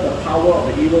under the power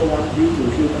of the evil one due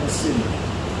to human sin.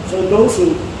 So those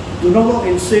who do not walk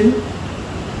in sin,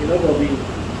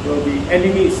 will be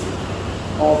enemies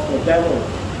of the devil,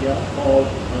 or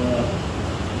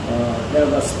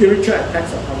there are spiritual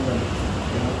attacks upon them.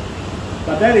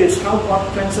 But that is how God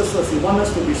cleanses us. He wants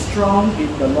us to be strong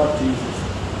in the Lord Jesus.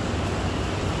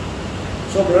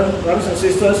 So brothers and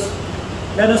sisters,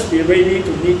 let us be ready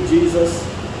to meet Jesus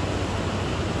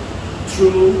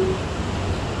through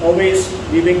always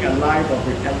living a life of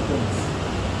repentance.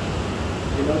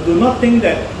 Do not think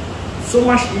that so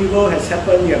much evil has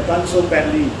happened, you have done so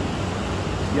badly.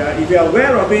 If you are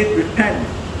aware of it, repent.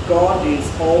 God is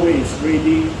always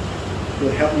ready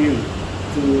to help you,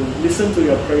 to listen to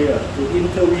your prayer, to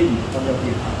intervene on your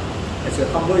behalf. As you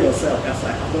humble yourself, as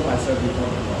I humble myself before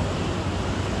the Lord.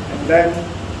 And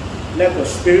then let the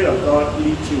Spirit of God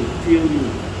lead you, fill you,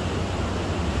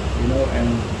 and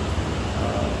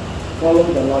follow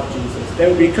the Lord Jesus. There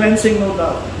will be cleansing, no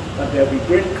doubt, but there will be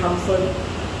great comfort,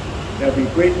 there will be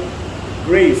great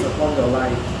grace upon your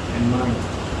life and mind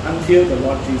until the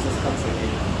Lord Jesus comes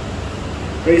again.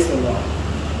 Praise the Lord.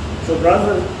 So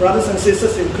brothers and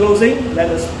sisters, in closing, let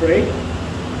us pray.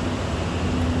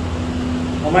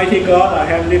 Almighty God, our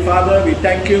Heavenly Father, we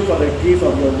thank you for the gift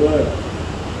of your word.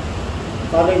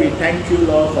 Father, we thank you,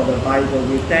 Lord, for the Bible.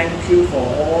 We thank you for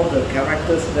all the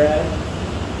characters there.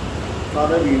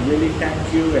 Father, we really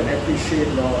thank you and appreciate,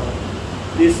 Lord,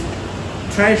 this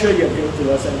treasure you have given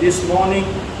to us. And this morning,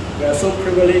 we are so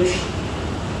privileged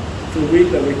to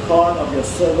read the record of your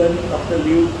servant, Dr.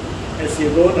 Liu, as he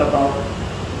wrote about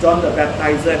John the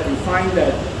Baptizer. We find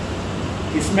that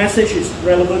his message is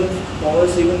relevant for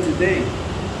us even today,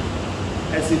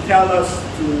 as he tells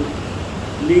us to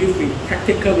live in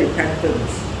practical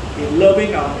repentance, in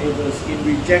loving our neighbors, in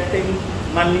rejecting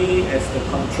money as the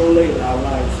controller in our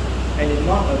lives, and in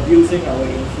not abusing our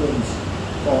influence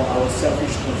for our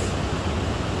selfishness.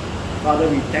 Father,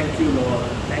 we thank you, Lord.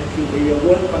 Thank you. May your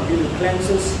word continue to cleanse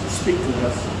us, speak to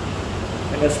us.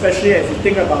 And especially as we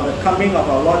think about the coming of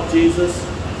our Lord Jesus,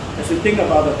 as we think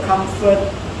about the comfort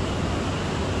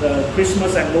the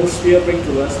Christmas atmosphere bring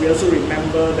to us, we also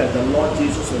remember that the Lord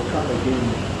Jesus will come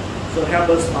again. So help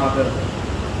us, Father,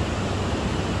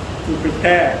 to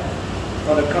prepare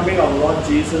for the coming of Lord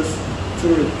Jesus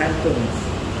through repentance,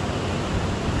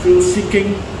 through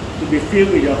seeking to be filled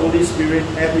with your Holy Spirit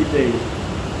every day,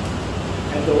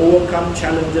 and to overcome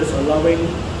challenges, allowing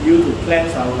you to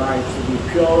cleanse our lives, to be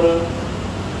purer,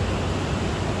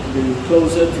 and to be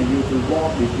closer to you, to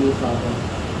walk with you, Father,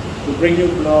 to bring you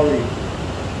glory,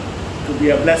 to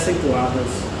be a blessing to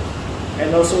others,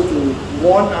 and also to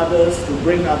warn others, to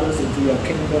bring others into your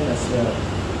kingdom as well.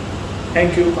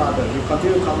 Thank you, Father. We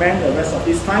continue to commend the rest of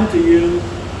this time to you.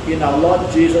 In our Lord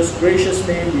Jesus' gracious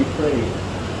name we pray.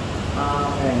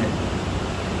 Amen.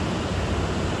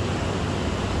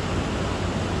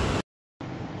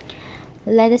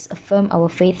 Let us affirm our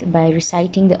faith by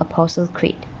reciting the Apostle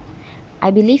Creed.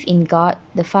 I believe in God,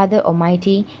 the Father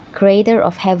Almighty, creator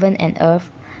of heaven and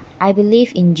earth. I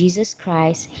believe in Jesus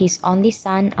Christ, his only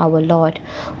Son, our Lord,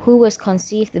 who was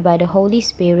conceived by the Holy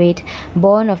Spirit,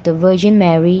 born of the Virgin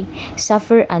Mary,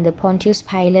 suffered under Pontius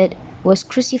Pilate, was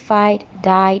crucified,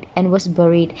 died, and was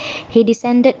buried. He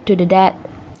descended to the dead.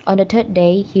 On the third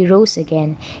day he rose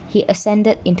again. He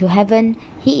ascended into heaven.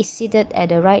 He is seated at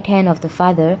the right hand of the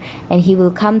Father, and he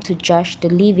will come to judge the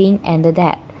living and the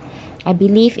dead. I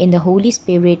believe in the Holy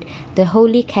Spirit, the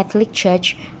Holy Catholic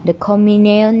Church, the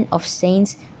communion of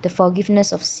saints, the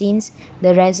forgiveness of sins,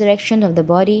 the resurrection of the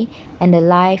body, and the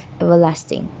life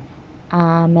everlasting.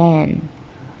 Amen.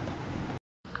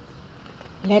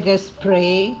 Let us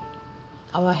pray.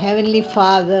 Our Heavenly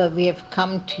Father, we have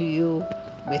come to you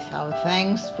with our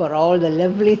thanks for all the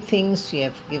lovely things you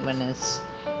have given us.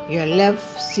 Your love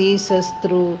sees us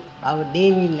through our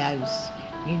daily lives.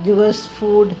 You give us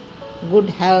food, good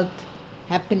health,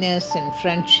 happiness and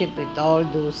friendship with all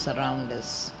those around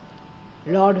us.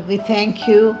 Lord, we thank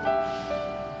you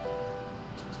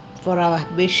for our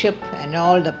bishop and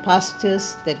all the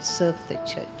pastors that serve the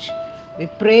church. We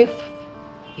pray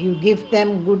you give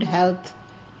them good health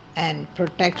and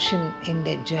protection in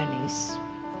their journeys.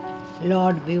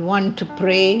 Lord, we want to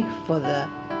pray for the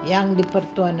young Di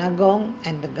Pertua Nagong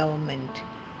and the government.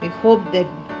 We hope that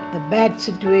the bad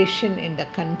situation in the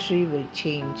country will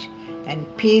change and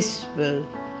peace will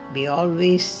be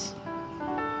always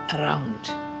around.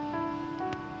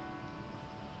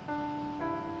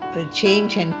 Will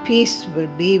change and peace will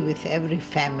be with every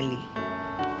family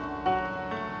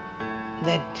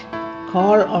that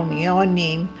call on your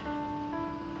name.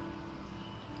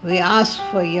 We ask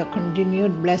for your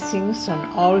continued blessings on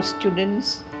all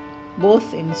students,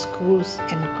 both in schools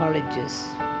and colleges.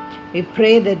 We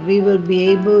pray that we will be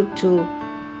able to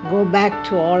go back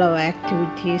to all our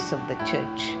activities of the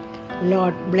church.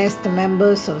 Lord, bless the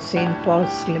members of St.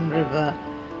 Paul's Slim River,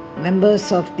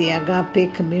 members of the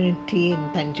Agape community in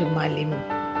Tanjung Malim,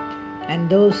 and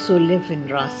those who live in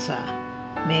Rasa.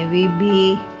 May we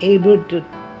be able to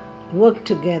work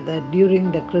together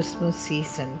during the Christmas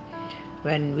season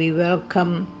when we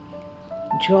welcome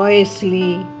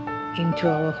joyously into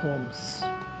our homes.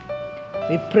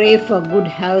 We pray for good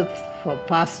health for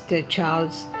Pastor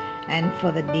Charles and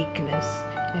for the deaconess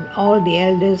and all the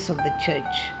elders of the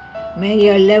church. May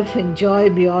your love and joy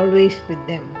be always with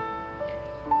them.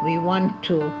 We want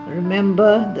to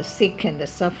remember the sick and the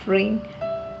suffering,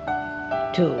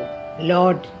 to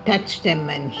Lord, touch them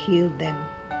and heal them.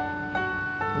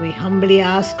 We humbly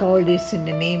ask all this in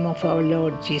the name of our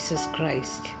Lord Jesus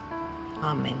Christ.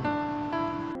 Amen.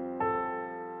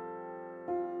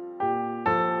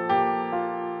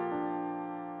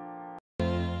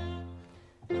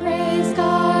 Praise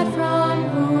God from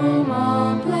whom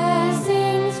all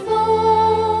blessings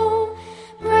flow.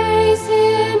 Praise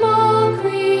Him, all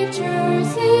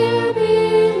creatures here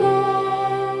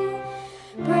below.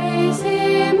 Praise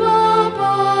Him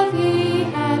above, ye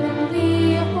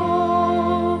heavenly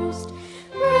host.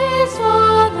 Praise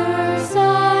Father,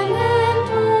 Son, and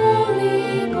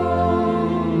Holy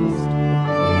Ghost.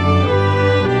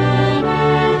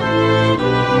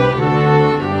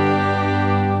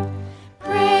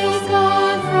 Praise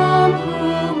God from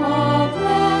whom all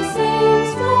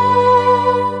blessings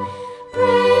flow.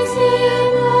 Praise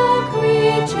Him, all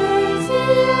creatures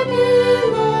here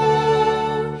below.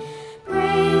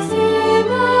 Praise Him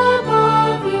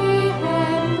above, ye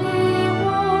heavenly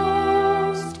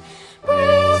host.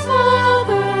 Praise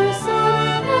Father,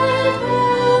 Son, and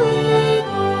Holy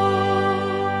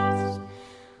Ghost.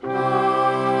 Amen.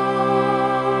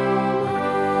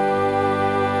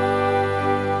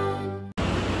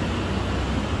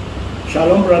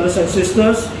 Shalom, brothers and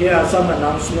sisters. Here are some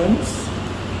announcements.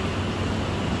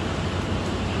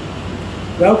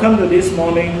 Welcome to this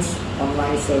morning's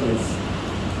online service.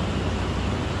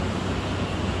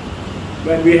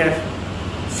 When we have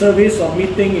service or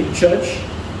meeting in church,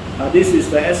 this is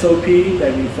the SOP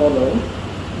that we follow.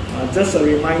 Just a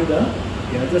reminder.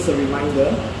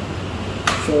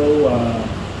 So,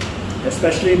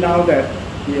 especially now that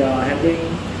we are having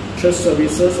church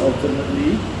services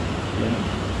alternately.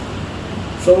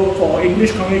 So for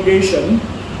English congregation,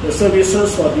 the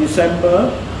services for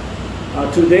December,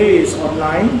 today is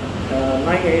online, 9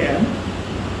 a.m.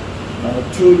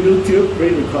 Through YouTube,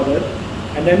 pre-recorded.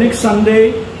 And then next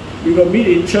Sunday, we will meet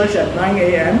in church at 9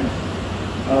 a.m.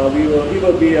 It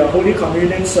will be a Holy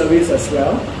Communion service as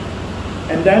well.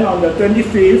 And then on the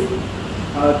 25th,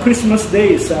 Christmas Day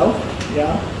itself,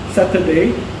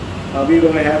 Saturday, we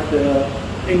will have the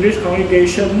English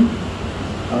congregation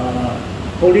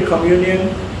Holy Communion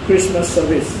Christmas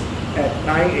service at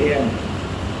 9 a.m.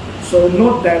 So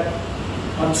note that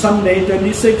on Sunday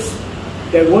 26th,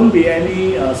 there won't be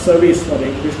any service for the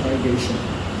English congregation.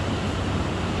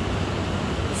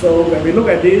 So when we look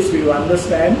at this, we will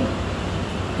understand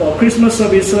for Christmas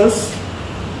services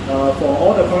for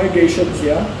all the congregations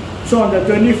here. So on the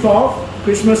 24th,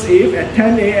 Christmas Eve at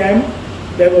 10 a.m.,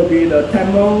 there will be the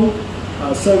Tamil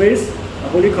service,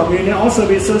 Holy Communion. All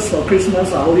services for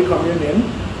Christmas are Holy Communion.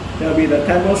 There will be the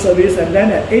Tamil service, and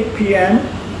then at 8 p.m.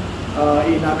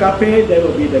 In Agape, there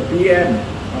will be the BM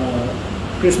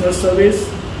Christmas service.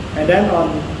 And then on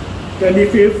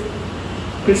 25th,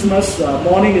 Christmas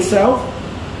morning itself,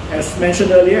 as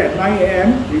mentioned earlier, at 9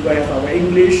 a.m., we will have our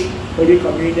English Holy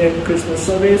Communion Christmas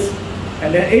service.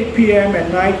 And then 8 p.m.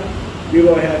 at night, we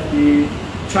will have the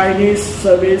Chinese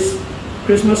service,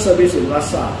 Christmas service in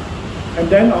Lhasa. And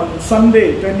then on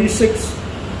Sunday, 26th,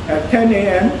 at 10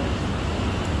 a.m.,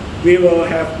 we will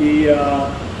have the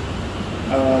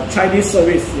Chinese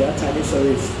service. Yeah, Chinese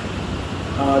service.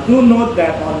 Do note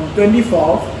that on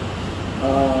 24th,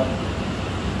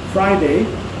 Friday,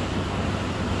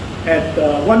 at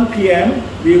 1 p.m.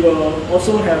 we will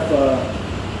also have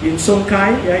in Song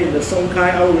Kai, in the Song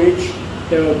Kai outreach,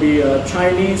 there will be a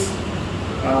Chinese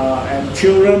and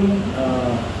children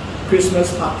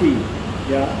Christmas party.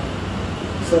 Yeah.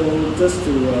 So just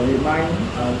to remind,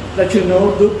 let you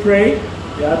know, do pray,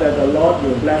 that the Lord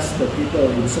will bless the people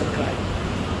in Song Kai.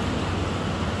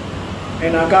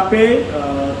 And Agape,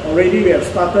 already we have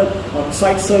started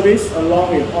on-site service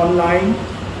along with online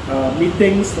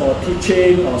meetings for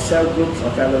teaching or cell groups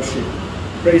or fellowship.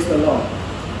 Praise the Lord.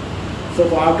 So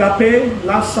for Agape,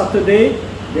 last Saturday,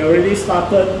 they already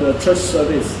started the church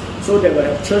service. So they will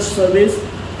have church service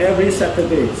every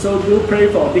Saturday. So do pray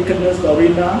for Deaconess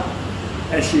Dorina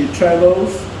as she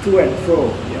travels to and fro.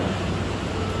 Yeah.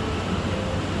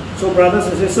 So brothers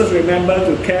and sisters, remember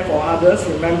to care for others.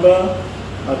 Remember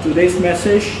today's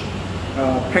message,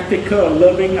 practical,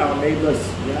 loving our neighbors.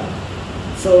 Yeah.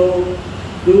 So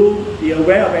do be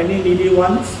aware of any needy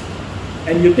ones,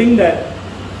 and you think that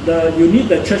you need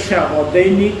the church help or they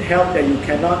need help that you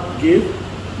cannot give,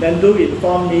 then do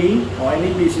inform me or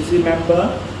any PCC member,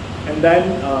 and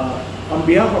then on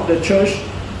behalf of the church,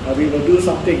 we will do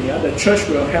something. Yeah, the church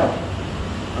will help.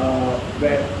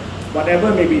 Where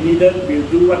whatever may be needed, we'll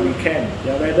do what we can.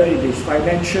 Yeah, whether it is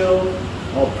financial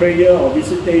or prayer or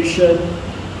visitation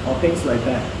or things like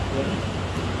that. Yeah.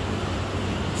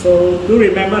 So do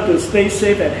remember to stay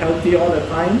safe and healthy all the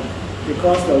time,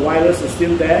 because the virus is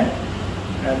still there,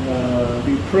 and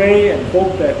we pray and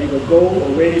hope that it will go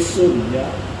away soon. Yeah.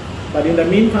 But in the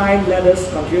meantime, let us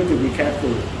continue to be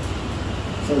careful.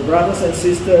 So brothers and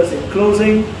sisters, in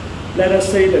closing, let us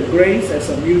say the grace as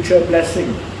a mutual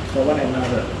blessing for one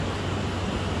another.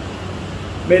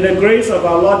 May the grace of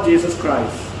our Lord Jesus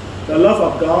Christ, the love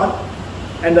of God,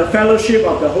 and the fellowship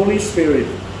of the Holy Spirit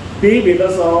be with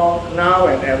us all now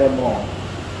and evermore.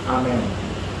 Amen.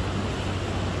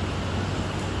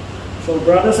 So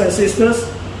brothers and sisters,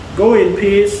 go in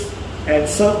peace and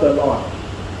serve the Lord.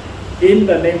 In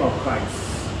the name of Christ.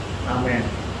 Amen.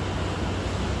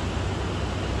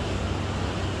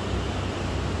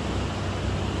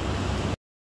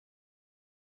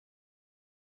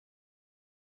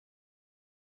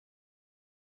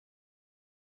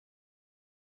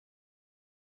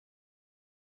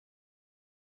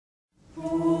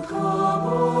 O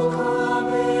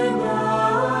come, Emmanuel,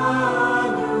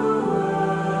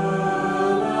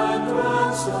 and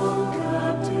ransom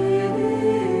captive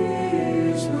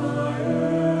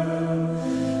Israel,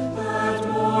 that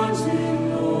mourns in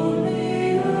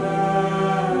lonely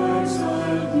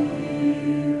exile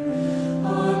near,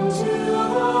 until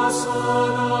the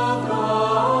Son of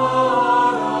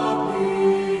God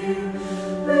appear.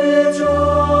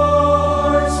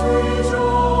 Rejoice,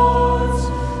 rejoice,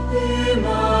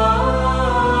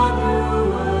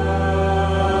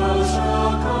 Emmanuel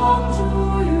shall come to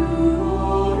you, O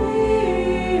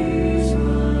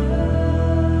Israel.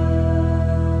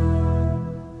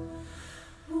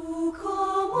 O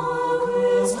come, O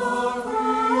Christ our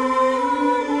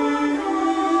Friend,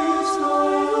 Christ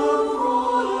light of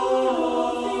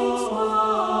all things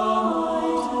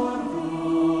light and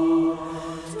God.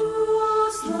 To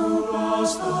us the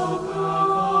vast of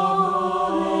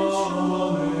knowledge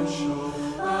show,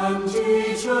 and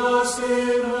teach us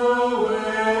in her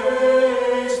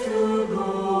ways to go.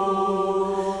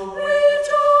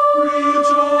 Rejoice,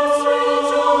 rejoice,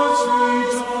 rejoice,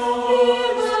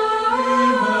 rejoice,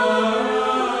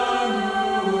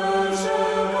 Emmanuel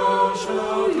shall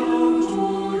come to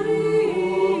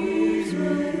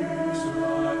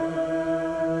Israel.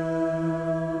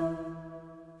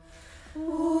 O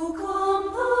come,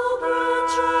 the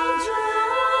branch of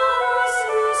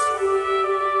Jesse's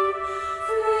tree,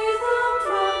 free them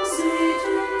from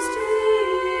Satan's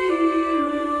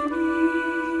tyranny,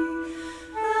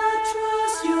 that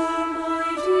trust your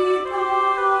mighty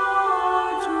power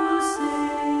to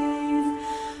save,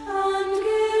 and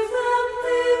give them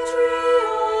victory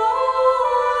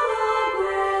o'er the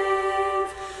grave.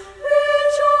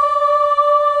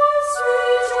 Rejoice,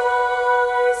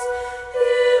 rejoice,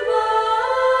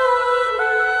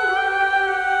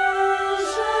 Emmanuel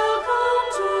shall come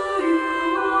to you,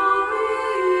 O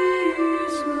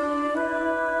Israel.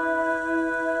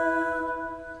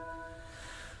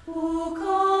 O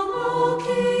come, O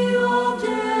King of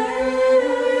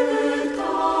David,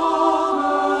 come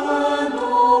and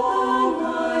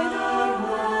open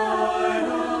wide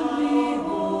and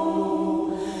behold.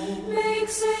 Make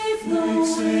safe the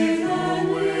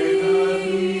way